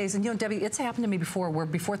 That's 9 days, and you know, Debbie, it's happened to me before. Where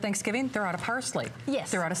before Thanksgiving, they're out of parsley.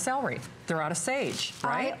 Yes. They're out of celery. They're out of sage.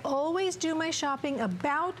 Right. I always do my shopping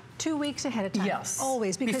about 2 weeks ahead of time. Yes.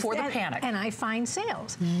 Always. Because before the panic. And I find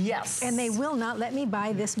sales. Yes. And they will not let me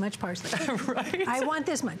buy this much parsley. Right. I want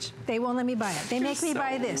this much. They won't let me buy it. They make me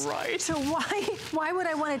buy this. Right. So why would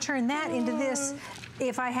I want to turn that into this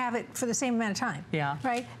if I have it for the same amount of time? Yeah.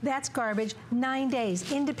 Right? That's garbage. 9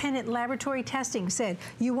 days. Independent laboratory testing said,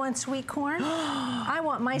 you want sweet corn? I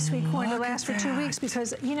want my sweet corn to last for 2 weeks,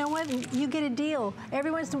 because you know what? You get a deal.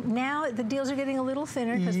 Now the deals are getting a little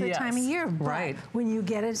thinner because of the time of year. But when you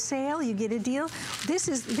get a sale, you get a deal. This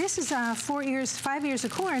is 5 years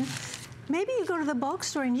of corn. Maybe you go to the bulk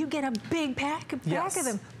store and you get a big pack of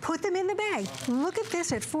them. Put them in the bag. Look at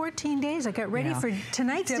this at 14 days. I got ready for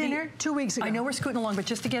tonight's dinner 2 weeks ago. I know we're scooting along, but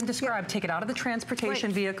just again describe, take it out of the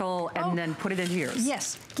transportation vehicle and then put it in yours.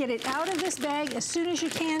 Yes, get it out of this bag as soon as you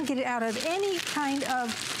can. Get it out of any kind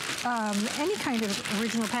of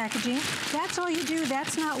original packaging. That's all you do.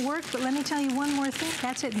 That's not work, but let me tell you one more thing.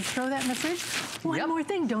 That's it, and throw that in the fridge. One more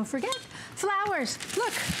thing, don't forget, flowers.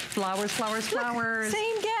 Look. Flowers, flowers, flowers. Look,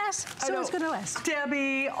 same gas, so it's going to last.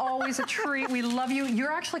 Debbie, always a treat. We love you.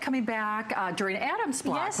 You're actually coming back during Adam's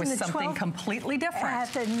block with something completely different.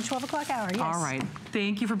 At the 12 o'clock hour, yes. All right.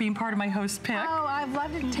 Thank you for being part of my host pick. Oh, I've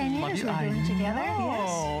loved it. 10 years we're doing it together.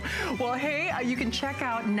 Yes. Well, hey, you can check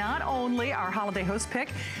out not only our holiday host pick,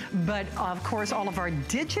 but of course all of our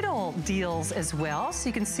digital deals as well. So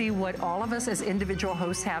you can see what all of us as individual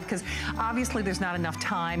hosts have, because obviously there's not enough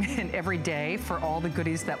time in every day for all the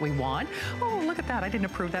goodies that we want. Oh, look at that. I didn't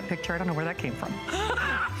approve that picture. I don't know where that came from.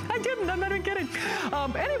 I didn't. I'm not even kidding.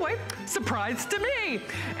 Anyway, surprise to me.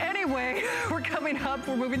 Anyway, we're coming up.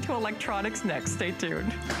 We're moving to electronics next. Stay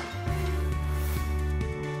tuned.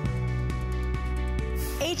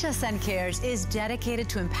 HSN Cares is dedicated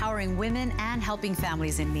to empowering women and helping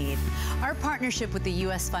families in need. Our partnership with the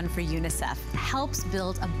U.S. Fund for UNICEF helps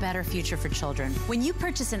build a better future for children. When you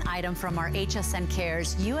purchase an item from our HSN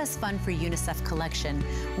Cares U.S. Fund for UNICEF collection,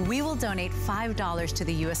 we will donate $5 to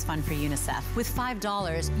the U.S. Fund for UNICEF. With $5,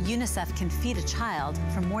 UNICEF can feed a child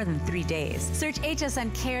for more than 3 days. Search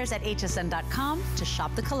HSN Cares at hsn.com to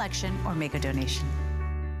shop the collection or make a donation.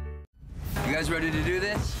 You guys ready to do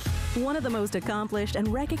this? One of the most accomplished and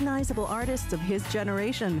recognizable artists of his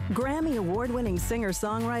generation, Grammy Award-winning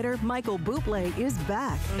singer-songwriter Michael Bublé is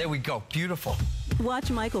back. There we go. Beautiful.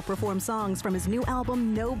 Watch Michael perform songs from his new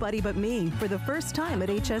album, Nobody But Me, for the first time at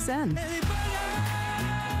HSN.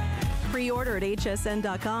 Pre-order at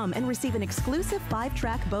hsn.com and receive an exclusive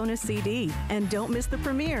 5-track bonus CD. And don't miss the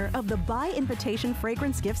premiere of the By Invitation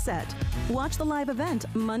Fragrance gift set. Watch the live event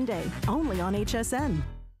Monday, only on HSN.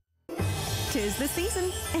 'Tis the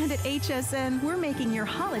season, and at HSN, we're making your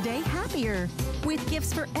holiday happier. With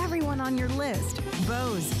gifts for everyone on your list.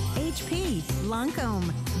 Bose, HP,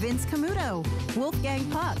 Lancome, Vince Camuto, Wolfgang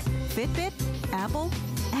Puck, Fitbit, Apple,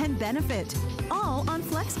 and Benefit. All on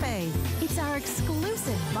FlexPay. It's our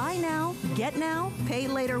exclusive buy now, get now, pay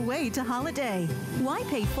later way to holiday. Why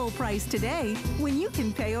pay full price today when you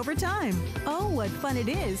can pay over time? Oh, what fun it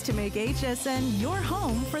is to make HSN your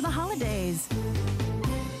home for the holidays.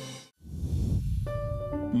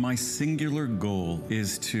 My singular goal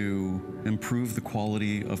is to improve the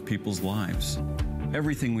quality of people's lives.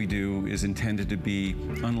 Everything we do is intended to be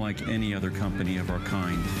unlike any other company of our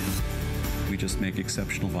kind. We just make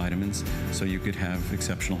exceptional vitamins so you could have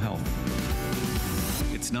exceptional health.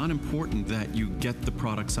 It's not important that you get the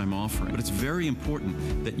products I'm offering, but it's very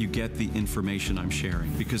important that you get the information I'm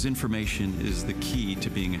sharing, because information is the key to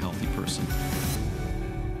being a healthy person.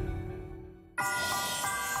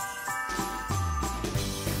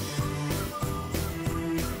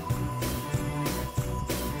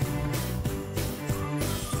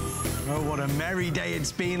 What a merry day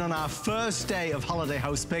it's been on our first day of Holiday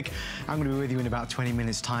Host Pick. I'm going to be with you in about 20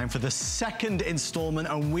 minutes time for the second installment,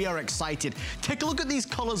 and we are excited. Take a look at these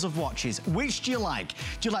colors of watches. Which do you like?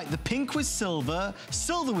 Do you like the pink with silver,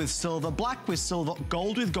 silver with silver, black with silver,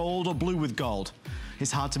 gold with gold, or blue with gold?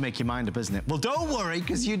 It's hard to make your mind up, isn't it? Well, don't worry,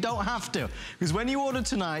 because you don't have to. Because when you order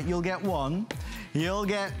tonight, you'll get 1, you'll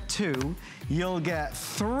get 2, you'll get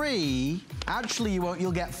 3. Actually, you won't,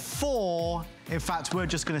 you'll get 4. In fact, we're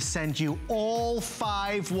just gonna send you all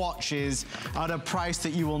 5 watches at a price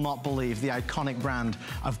that you will not believe. The iconic brand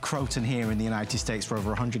of Croton here in the United States for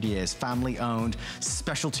over 100 years. Family-owned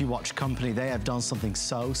specialty watch company. They have done something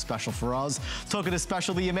so special for us. Talking to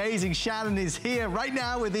special, the amazing Shannon is here right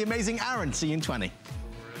now with the amazing Aaron. See you in 20.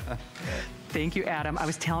 Thank you, Adam. I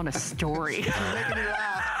was telling a story. You're making me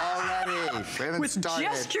laugh already. We haven't With started.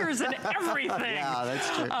 Gestures and everything. Yeah,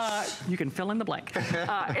 that's true. You can fill in the blank.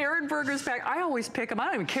 Aaron Berger's back. I always pick him. I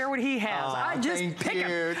don't even care what he has. I just pick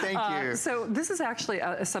him. Thank you. So this is actually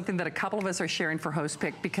something that a couple of us are sharing for Host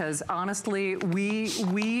Pick, because honestly,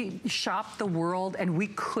 we shop the world and we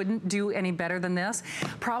couldn't do any better than this.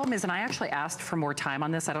 Problem is, and I actually asked for more time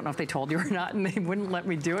on this. I don't know if they told you or not, and they wouldn't let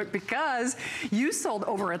me do it, because you sold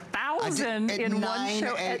over 1,000 in one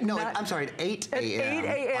show. I'm sorry, at 8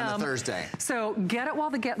 a.m. on a Thursday. So get it while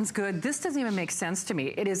the getting's good. This doesn't even make sense to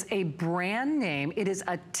me. It is a brand name. It is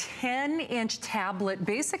a 10-inch tablet,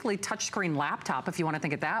 basically touchscreen laptop, if you want to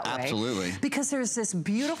think it that way. Absolutely. Because there's this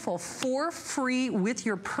beautiful for free with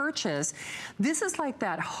your purchase. This is like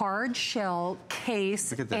that hard shell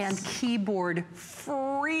case and keyboard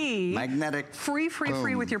free. Magnetic. Free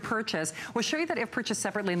with your purchase. We'll show you that if purchased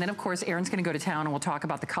separately, and then of course Aaron's going to go to town and we'll talk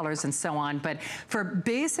about the colors and so on. But for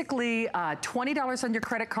basically $20 on your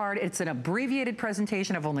credit card, it's an abbreviated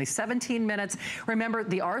presentation of only 17 minutes. Remember,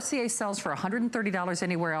 the RCA sells for $130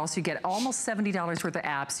 anywhere else. You get almost $70 worth of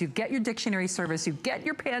apps. You get your dictionary service. You get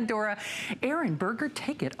your Pandora. Aaron Berger,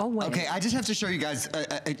 take it away. Okay, I just have to show you guys,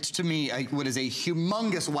 to me, what is a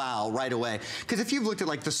humongous wow right away. Because if you've looked at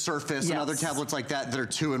like the Surface and other tablets like that are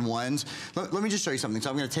 2-in-1s, let me just show you something. So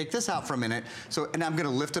I'm going to take this out for a minute. And I'm going to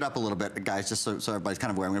lift it up a little bit, guys, just so everybody's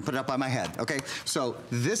kind of aware. I'm going to put it up by my head. Okay, so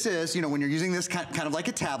this is, you know, when you're using this kind of like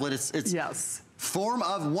a tablet, it's form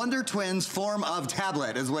of Wonder Twins, form of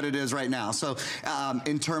tablet is what it is right now. So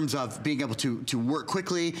in terms of being able to work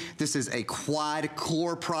quickly, this is a quad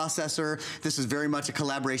core processor. This is very much a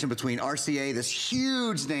collaboration between RCA, this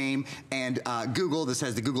huge name, and Google. This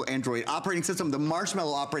has the Google Android operating system, the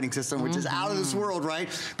Marshmallow operating system, which is out of this world, right?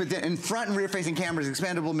 But then in front and rear facing cameras,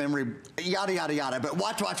 expandable memory, yada, yada, yada. But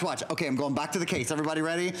watch. Okay, I'm going back to the case. Everybody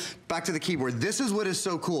ready? Back to the keyboard. This is what is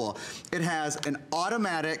so cool. It has an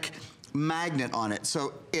automatic magnet on it,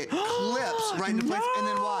 so it clips right into place, and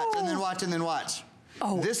then watch.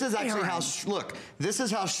 Oh, this is actually this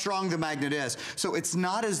is how strong the magnet is. So it's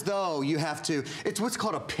not as though you have to, it's what's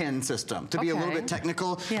called a pin system. To be a little bit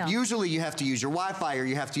technical, usually you have to use your Wi-Fi or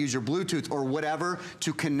you have to use your Bluetooth or whatever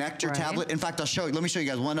to connect your tablet. In fact, let me show you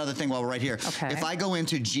guys one other thing while we're right here. If I go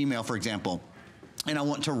into Gmail, for example, and I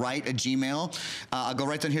want to write a Gmail, I'll go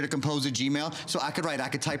right down here to compose a Gmail. So I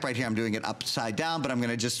could type right here. I'm doing it upside down, but I'm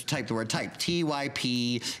gonna just type the word type,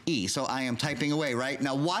 T-Y-P-E. So I am typing away, right?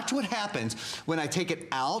 Now watch what happens when I take it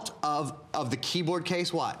out of the keyboard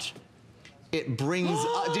case, watch. it brings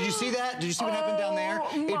up, did you see that? Did you see what happened down there?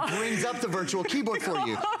 It brings up the virtual keyboard for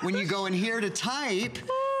you. When you go in here to type,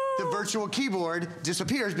 the virtual keyboard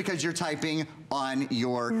disappears because you're typing on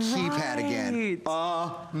your keypad again.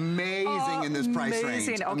 Amazing in this price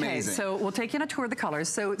range. Okay, so we'll take you on a tour of the colors.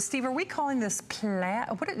 So, Steve, are we calling this plaid?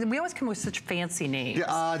 We always come with such fancy names.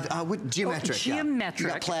 Geometric. Geometric. You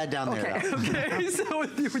got plaid down there. Okay, so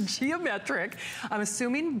with your geometric, I'm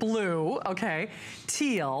assuming blue,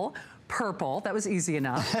 teal, purple, that was easy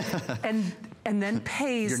enough, and then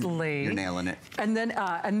paisley. You're nailing it. And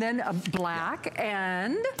then black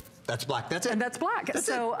and... That's black. That's it. And that's black.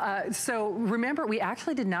 So remember, we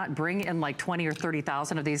actually did not bring in like 20 or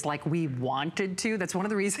 30,000 of these like we wanted to. That's one of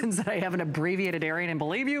the reasons that I have an abbreviated area. And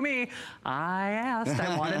believe you me, I asked.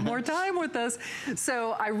 I wanted more time with this.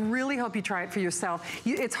 So I really hope you try it for yourself.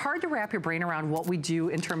 It's hard to wrap your brain around what we do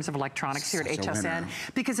in terms of electronics here at HSN.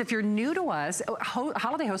 Because if you're new to us,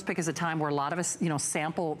 Holiday Host Pick is a time where a lot of us,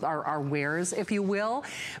 sample our wares, if you will.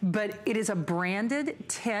 But it is a branded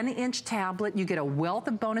 10-inch tablet. You get a wealth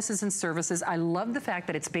of bonuses and services. I love the fact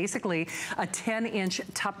that it's basically a 10-inch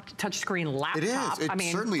touchscreen laptop. It is.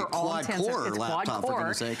 It's certainly a quad-core laptop, for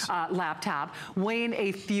goodness sakes. Laptop, weighing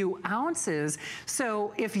a few ounces.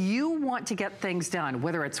 So if you want to get things done,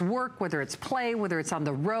 whether it's work, whether it's play, whether it's on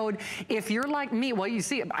the road, if you're like me, well, you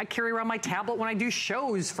see, I carry around my tablet when I do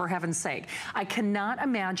shows, for heaven's sake. I cannot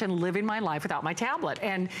imagine living my life without my tablet.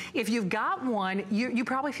 And if you've got one, you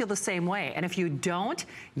probably feel the same way. And if you don't,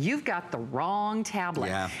 you've got the wrong tablet.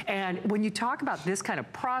 Yeah. And when you talk about this kind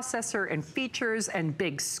of processor and features and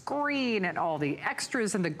big screen and all the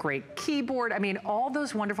extras and the great keyboard, I mean, all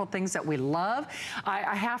those wonderful things that we love,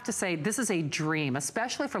 I have to say, this is a dream,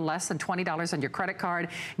 especially for less than $20 on your credit card.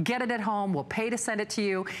 Get it at home. We'll pay to send it to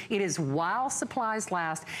you. It is while supplies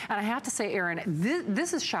last. And I have to say, Aaron,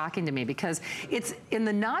 this is shocking to me because it's in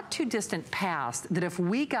the not too distant past that if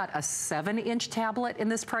we got a 7-inch tablet in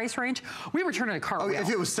this price range, we were turning a cartwheel. If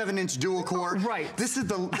it was 7-inch dual core. Right. This is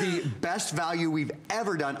the best value we've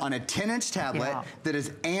ever done on a 10-inch tablet that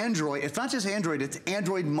is Android. It's not just Android, it's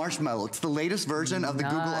Android Marshmallow. It's the latest version of the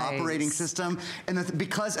Google operating system. And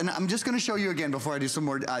and I'm just going to show you again before I do some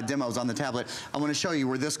more demos on the tablet. I want to show you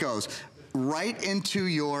where this goes. Right into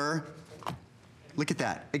your... Look at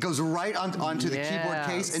that. It goes right onto the keyboard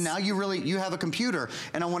case, and now you have a computer.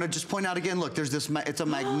 And I want to just point out again, look, there's this, it's a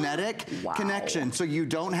magnetic connection, so you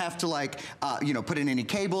don't have to put in any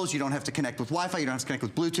cables, you don't have to connect with Wi-Fi, you don't have to connect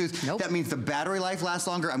with Bluetooth. Nope. That means the battery life lasts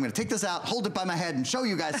longer. I'm going to take this out, hold it by my head, and show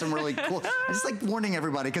you guys some really cool, I'm just like warning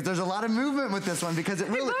everybody, because there's a lot of movement with this one, because it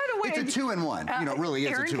really, it's a 2-in-1. It really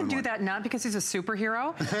is a 2-in-1. Aaron can do that not because he's a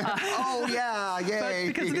superhero. Oh yeah, yay.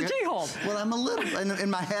 But because of the G-hold. Well, I'm a little, in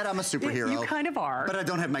my head, I'm a superhero. You kind of are. But I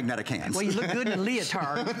don't have magnetic hands. Well, you look good in a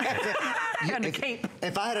leotard. And a cape.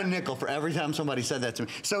 If I had a nickel for every time somebody said that to me.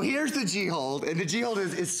 So here's the G-hold, and the G-hold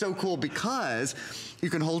is so cool because you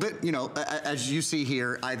can hold it, as you see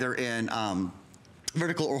here, either in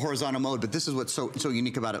vertical or horizontal mode, but this is what's so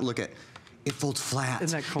unique about it. Look at it folds flat.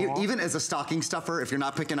 Isn't that cool? Even as a stocking stuffer, if you're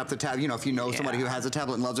not picking up the tab, if you know somebody who has a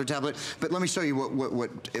tablet and loves their tablet. But let me show you what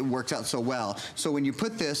it works out so well. So when you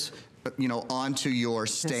put this, onto your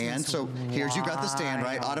stand. So here's, you got the stand,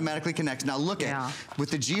 right? Automatically connects. Now look at, with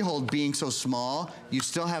the G-hold being so small, you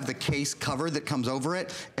still have the case cover that comes over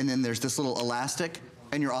it, and then there's this little elastic,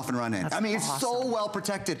 and you're off and running. That's it's so well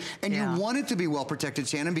protected. And you want it to be well protected,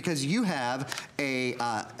 Shannon, because you have a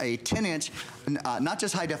 10-inch, not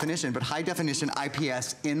just high definition, but high definition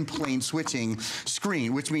IPS in-plane switching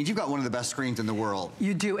screen, which means you've got one of the best screens in the world.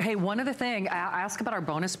 You do. Hey, one other thing, I ask about our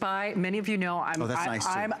bonus buy. Many of you know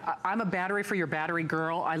I'm a battery for your battery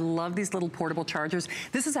girl. I love these little portable chargers.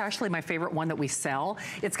 This is actually my favorite one that we sell.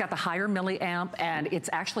 It's got the higher milliamp, and it's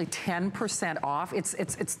actually 10% off. It's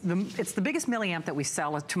the biggest milliamp that we sell,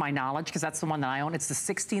 to my knowledge, because that's the one that I own. It's the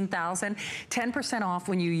 16,000. 10% off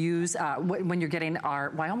when you use, when you're getting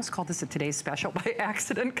our, I almost called this a Today's Special by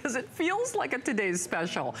accident, because it feels like a Today's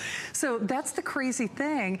Special. So that's the crazy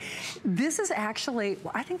thing. This is actually,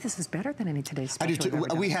 I think this is better than any Today's Special. I do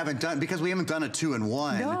too. We haven't done a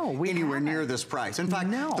 2-in-1 anywhere near this price. In fact,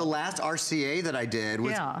 the last RCA that I did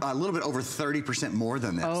was a little bit over 30% more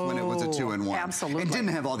than this when it was a 2-in-1. Absolutely. And didn't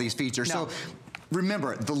have all these features. No. So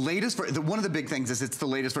remember, the latest, one of the big things is it's the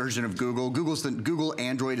latest version of Google. Google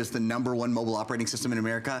Android is the #1 mobile operating system in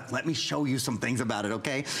America. Let me show you some things about it,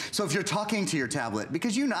 okay? So if you're talking to your tablet,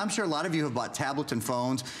 because I'm sure a lot of you have bought tablets and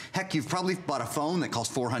phones. Heck, you've probably bought a phone that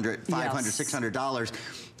costs $400, $500, $600.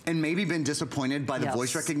 And maybe been disappointed by the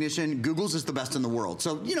voice recognition. Google's is the best in the world.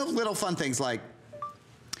 So, little fun things like,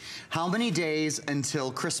 how many days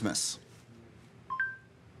until Christmas?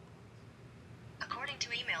 According to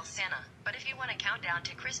email tell Santa. But if you want a countdown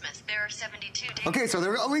to Christmas, there are 72 days. Okay, so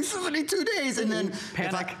there are only 72 days, and then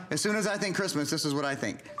as soon as I think Christmas, this is what I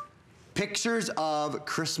think. Pictures of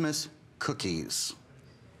Christmas cookies.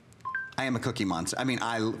 I am a cookie monster. I mean,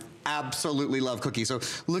 I absolutely love cookies. So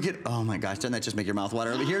look at, oh my gosh, doesn't that just make your mouth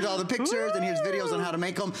water? Here's all the pictures, and here's videos on how to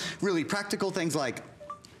make them. Really practical things like,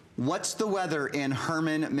 what's the weather in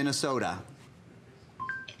Herman, Minnesota?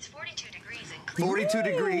 It's 42 degrees in 42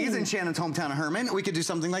 degrees in Shannon's hometown of Herman. We could do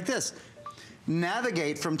something like this.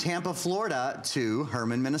 Navigate from Tampa, Florida to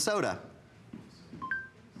Herman, Minnesota.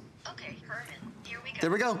 Okay, Herman, here we go.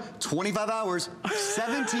 There we go. 25 hours,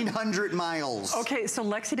 1,700 miles. Okay, so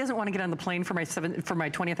Lexi doesn't want to get on the plane for my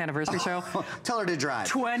 20th anniversary show. Tell her to drive.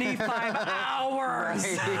 25 hours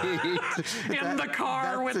in the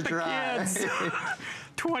car with the kids.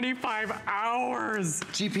 25 hours.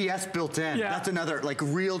 GPS built in. Yeah. That's another, like,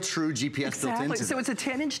 real true GPS built into So this. it's a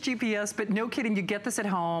 10-inch GPS, but no kidding, you get this at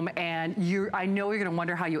home, and I know you're gonna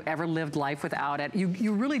wonder how you ever lived life without it.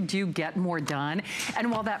 You really do get more done.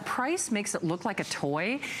 And while that price makes it look like a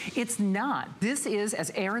toy, it's not. This is,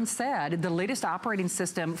 as Aaron said, the latest operating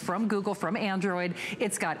system from Google, from Android.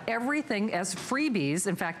 It's got everything as freebies.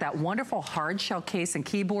 In fact, that wonderful hard shell case and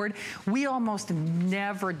keyboard, we almost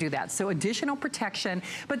never do that. So additional protection.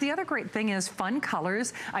 But the other great thing is fun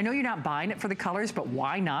colors. I know you're not buying it for the colors, but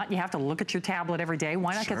why not? You have to look at your tablet every day.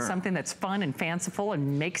 Why not get something that's fun and fanciful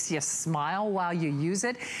and makes you smile while you use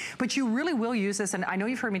it? But you really will use this, and I know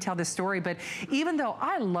you've heard me tell this story, but even though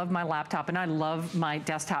I love my laptop and I love my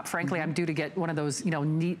desktop, frankly, I'm due to get one of those,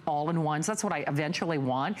 neat all-in-ones. That's what I eventually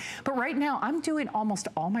want. But right now, I'm doing almost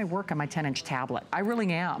all my work on my 10-inch tablet. I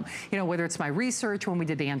really am. Whether it's my research, when we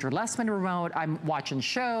did the Andrew Lessman remote, I'm watching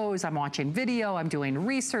shows, I'm watching video, I'm doing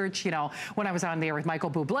research. When I was on there with Michael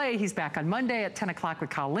Bublé, he's back on Monday at 10 o'clock with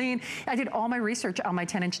Colleen. I did all my research on my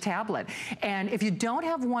 10-inch tablet. And if you don't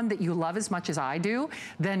have one that you love as much as I do,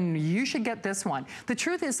 then you should get this one. The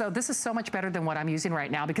truth is, though, this is so much better than what I'm using right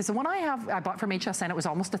now, because the one I bought from HSN, it was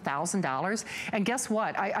almost $1,000. And guess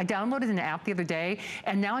what? I downloaded an app the other day,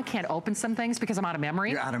 and now I can't open some things because I'm out of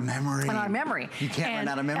memory. You're out of memory. I'm out of memory. You can't run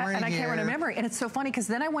out of memory. And I can't run out of memory. And it's so funny, because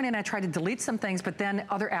then I went in and I tried to delete some things, but then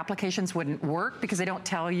other applications wouldn't work because they don't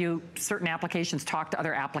tell you certain applications talk to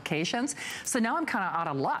other applications. So now I'm kind of out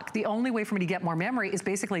of luck. The only way for me to get more memory is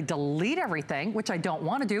basically delete everything, which I don't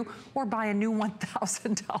want to do, or buy a new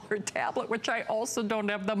 $1,000 tablet, which I also don't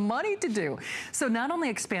have the money to do. So not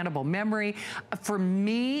only expandable memory, for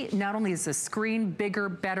me, not only is the screen bigger,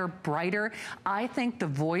 better, brighter, I think the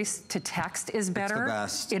voice to text is better. It's the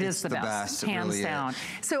best. It is the best, hands down.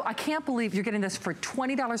 So I can't believe you're getting this for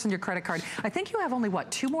 $20 on your credit card. I think you have only,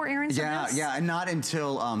 what, 2 more errands in this? Yeah, and not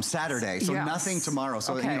until Saturday, so nothing tomorrow.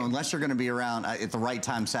 So unless you're going to be around at the right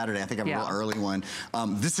time Saturday, I think I have a real early one.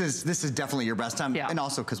 This is definitely your best time, and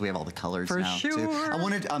also because we have all the colors now too. I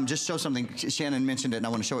wanted to just show something. Shannon mentioned it, and I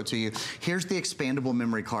want to show it to you. Here's the expandable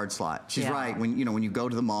memory card slot. She's right. When you go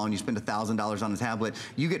to the mall and you spend $1,000 on a tablet,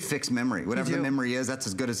 you get fixed memory. Whatever the memory is, that's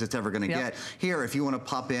as good as it's ever going to get. Here, if you want to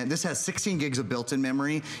pop in, this has 16 gigs of built-in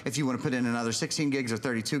memory. If you want to put in another 16 gigs or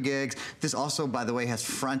 32 gigs, this also, by the way, has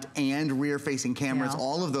front and rear-facing cameras.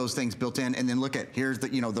 All of those things built in. And then look at, here's the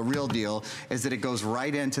the real deal is that it goes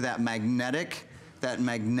right into that magnetic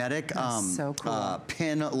so cool.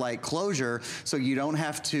 Pin-like closure, so you don't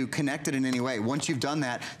have to connect it in any way. Once you've done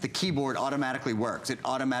that, the keyboard automatically works. It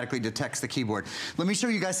automatically detects the keyboard. Let me show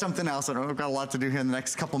you guys something else. I know I've got a lot to do here in the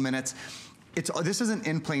next couple minutes. This is an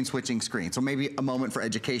in-plane switching screen, so maybe a moment for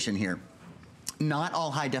education here. Not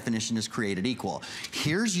all high definition is created equal.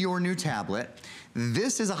 Here's your new tablet.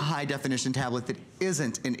 This is a high definition tablet that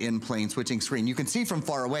isn't an in-plane switching screen. You can see from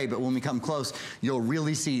far away, but when we come close, you'll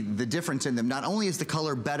really see the difference in them. Not only is the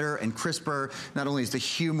color better and crisper, not only is the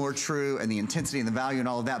hue more true and the intensity and the value and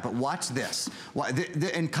all of that, but watch this.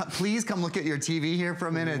 Please come look at your TV here for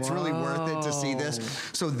a minute. It's really worth it to see this.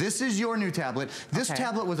 So this is your new tablet. This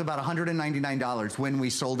tablet was about $199 when we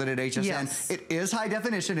sold it at HSN. Yes. It is high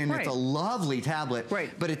definition and it's a lovely tablet,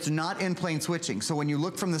 but it's not in-plane switching. So when you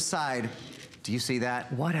look from the side, do you see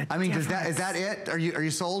that? What a difference. Is that it? Are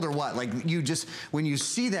you sold or what? Like when you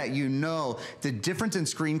see that, you know the difference in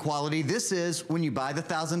screen quality. This is when you buy the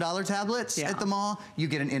 $1,000 tablets at the mall, you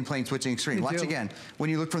get an in-plane switching screen. Watch again. When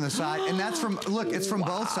you look from the side, and that's from, look, it's from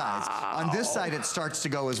both sides. On this side, it starts to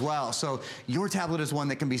go as well. So your tablet is one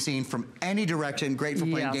that can be seen from any direction, great for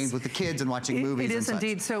playing games with the kids and watching movies. It is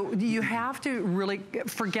indeed. So you have to really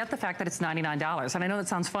forget the fact that it's $99. And I know that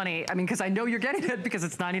sounds funny, because I know you're getting it because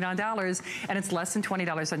it's $99. and it's less than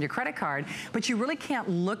 $20 on your credit card. But you really can't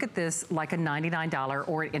look at this like a $99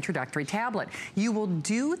 or an introductory tablet. You will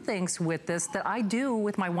do things with this that I do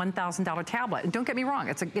with my $1,000 tablet. And don't get me wrong,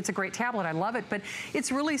 it's a great tablet, I love it, but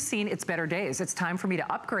it's really seen its better days. It's time for me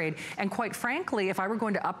to upgrade, and quite frankly, if I were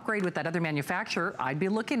going to upgrade with that other manufacturer, I'd be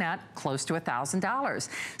looking at close to $1,000.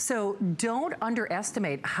 So don't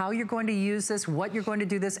underestimate how you're going to use this, what you're going to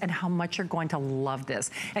do this, and how much you're going to love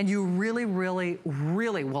this. And you really, really,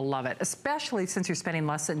 really will love it, especially since you're spending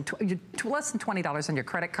less than $20 on your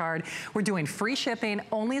credit card. We're doing free shipping,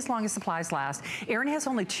 only as long as supplies last. Erin has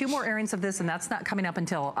only 2 more airings of this, and that's not coming up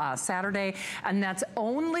until Saturday, and that's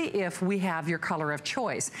only if we have your color of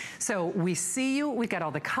choice. So we see you, we've got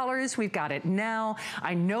all the colors, we've got it now.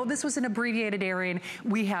 I know this was an abbreviated airing.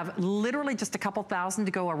 We have literally just a couple thousand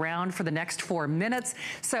to go around for the next 4 minutes.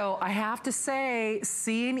 So I have to say,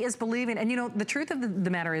 seeing is believing. And you know, the truth of the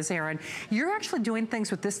matter is, Erin, you're actually doing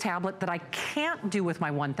things with this tablet that I can't do with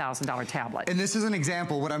my $1,000 tablet. And this is an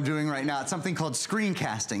example what I'm doing right now. It's something called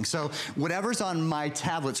screencasting. So whatever's on my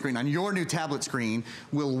tablet screen, on your new tablet screen,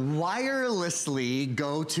 will wirelessly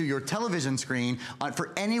go to your television screen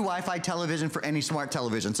for any Wi-Fi television, for any smart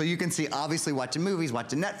television. So you can see, obviously, watching movies,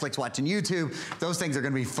 watching Netflix, watching YouTube. Those things are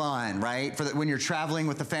going to be fun, right? For when you're traveling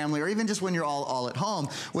with the family, or even just when you're all at home.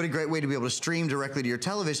 What a great way to be able to stream directly to your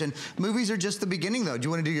television. Movies are just the beginning, though. Do you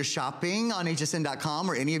want to do your shopping on hsn.com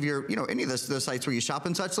or any of your, any of those sites where you shop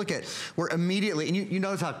and such? Look at, we're immediately, and you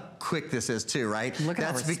notice how quick this is too, right? Look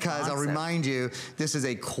at That's because I'll remind you, this is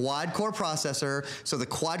a quad-core processor. So the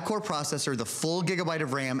quad-core processor, the full gigabyte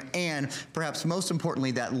of RAM, and perhaps most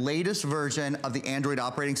importantly, that latest version of the Android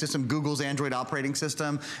operating system, Google's Android operating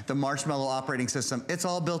system, the Marshmallow operating system, it's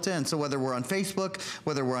all built in. So whether we're on Facebook,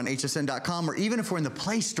 whether we're on hsn.com, or even if we're in the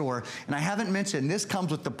Play Store, and I haven't mentioned, this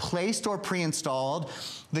comes with the Play Store pre-installed.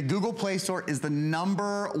 The Google Play Store is the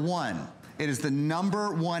 #1. It is the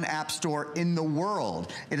 #1 app store in the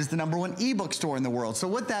world. It is the #1 ebook store in the world. So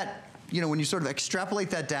what that, when you sort of extrapolate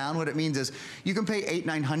that down, what it means is you can pay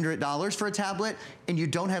 $800, $900 for a tablet, and you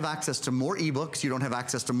don't have access to more ebooks, you don't have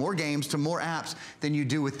access to more games, to more apps than you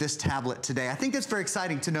do with this tablet today. I think that's very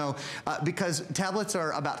exciting to know because tablets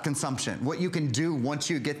are about consumption, what you can do once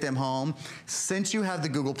you get them home. Since you have the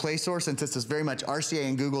Google Play Store, since this is very much RCA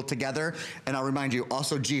and Google together, and I'll remind you,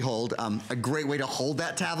 also G-Hold, a great way to hold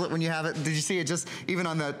that tablet when you have it. Did you see it just, even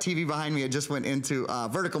on the TV behind me, it just went into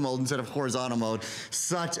vertical mode instead of horizontal mode.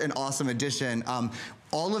 Such an awesome addition.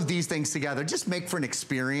 All of these things together just make for an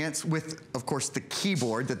experience with, of course, the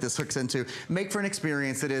keyboard that this hooks into, make for an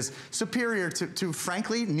experience that is superior to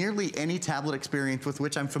frankly, nearly any tablet experience with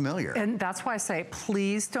which I'm familiar. And that's why I say,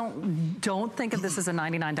 please don't think of this as a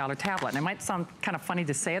 $99 tablet. And it might sound kind of funny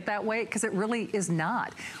to say it that way, because it really is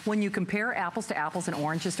not. When you compare apples to apples and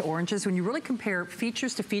oranges to oranges, when you really compare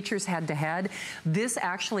features to features head to head, this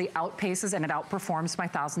actually outpaces and it outperforms my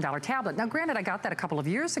 $1,000 tablet. Now, granted, I got that a couple of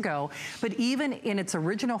years ago, but even in its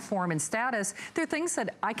original form and status, there are things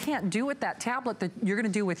that I can't do with that tablet that you're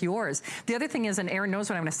going to do with yours. The other thing is, and Erin knows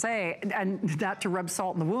what I'm going to say, and not to rub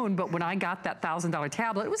salt in the wound, but when I got that $1,000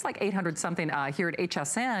 tablet, it was like 800 something here at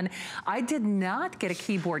HSN. I did not get a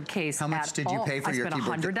keyboard case. How much did you pay for your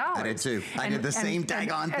keyboard? I spent $100. I did too. I did the same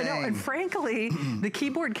daggone thing. And frankly, the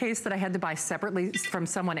keyboard case that I had to buy separately from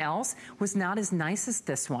someone else was not as nice as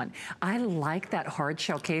this one. I like that hard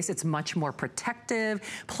shell case. It's much more protective.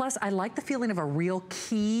 Plus, I like the feeling of a real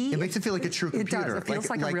key. It makes it feel like a true computer. It does. It feels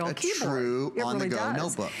like a real keyboard. True on-the-go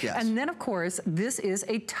notebook, yes. And then, of course, this is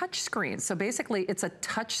a touch screen. So basically, it's a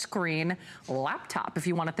touch screen laptop, if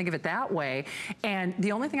you want to think of it that way. And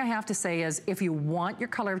the only thing I have to say is, if you want your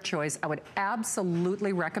color of choice, I would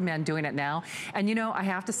absolutely recommend doing it now. And I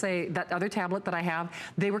have to say, that other tablet that I have,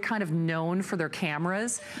 they were kind of known for their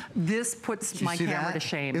cameras. This puts my camera to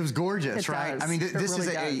shame. It was gorgeous, right? Does. I mean, this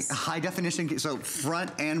really is a high definition, so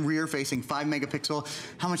front and rear facing 5 megapixel.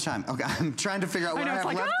 How much time? Okay, I'm trying to figure out what I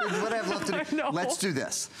have left to do. Let's do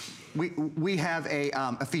this. We have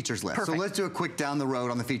a features list. Perfect. So let's do a quick down the road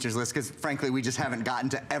on the features list, because frankly, we just haven't gotten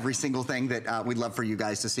to every single thing that we'd love for you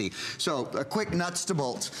guys to see. So a quick nuts to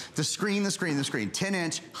bolts. The screen.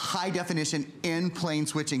 10-inch, high definition, in-plane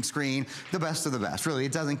switching screen. The best of the best, really.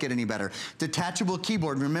 It doesn't get any better. Detachable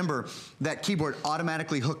keyboard. Remember, that keyboard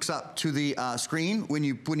automatically hooks up to the screen when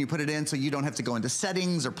you put it in, so you don't have to go into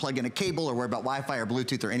settings or plug in a cable or worry about Wi-Fi or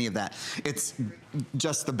Bluetooth or any of that. It's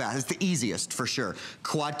just the best. It's the easiest, for sure.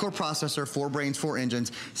 Quad-core processor, 4 brains, 4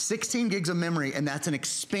 engines, 16 gigs of memory, and that's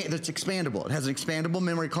that's expandable. It has an expandable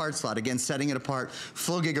memory card slot, again, setting it apart,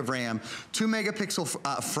 full gig of RAM, 2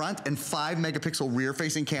 megapixel front and 5 megapixel rear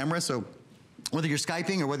facing camera, so Whether you're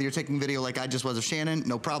Skyping or whether you're taking video like I just was of Shannon,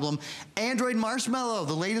 no problem. Android Marshmallow,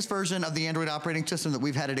 the latest version of the Android operating system that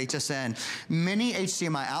we've had at HSN. Mini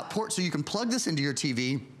HDMI out port, so you can plug this into your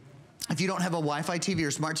TV. If you don't have a Wi-Fi TV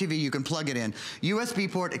or smart TV, you can plug it in.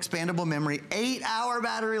 USB port, expandable memory, 8-hour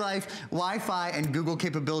battery life, Wi-Fi, and Google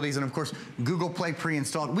capabilities, and of course, Google Play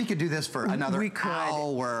pre-installed. We could do this for another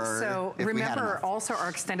hour. So remember also our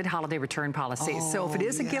extended holiday return policy. So if it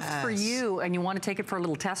is a gift for you and you want to take it for a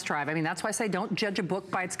little test drive, I mean, that's why I say don't judge a book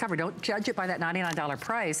by its cover. Don't judge it by that $99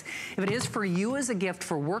 price. If it is for you as a gift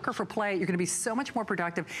for work or for play, you're going to be so much more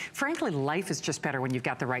productive. Frankly, life is just better when you've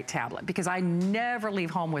got the right tablet, because I never leave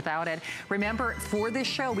home without it. Remember, for this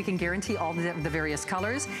show, we can guarantee all the various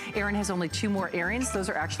colors. Erin has only 2 more airings. Those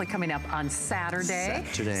are actually coming up on Saturday.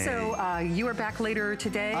 So you are back later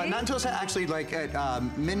today? Not until actually like at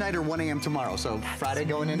midnight or 1 a.m. tomorrow. So Friday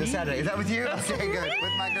going into Saturday. Is that with you? Okay, good.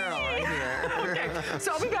 With my girl right here. Okay,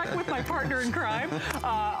 so I'll be back with my partner in crime.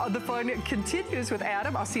 The fun continues with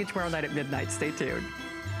Adam. I'll see you tomorrow night at midnight. Stay tuned.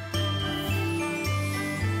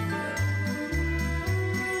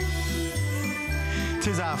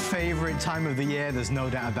 Tis our favorite time of the year, there's no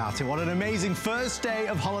doubt about it. What an amazing first day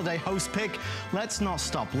of holiday host pick. Let's not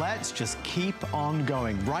stop, let's just keep on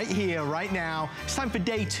going. Right here, right now, it's time for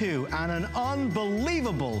day 2 and an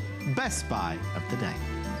unbelievable best buy of the day.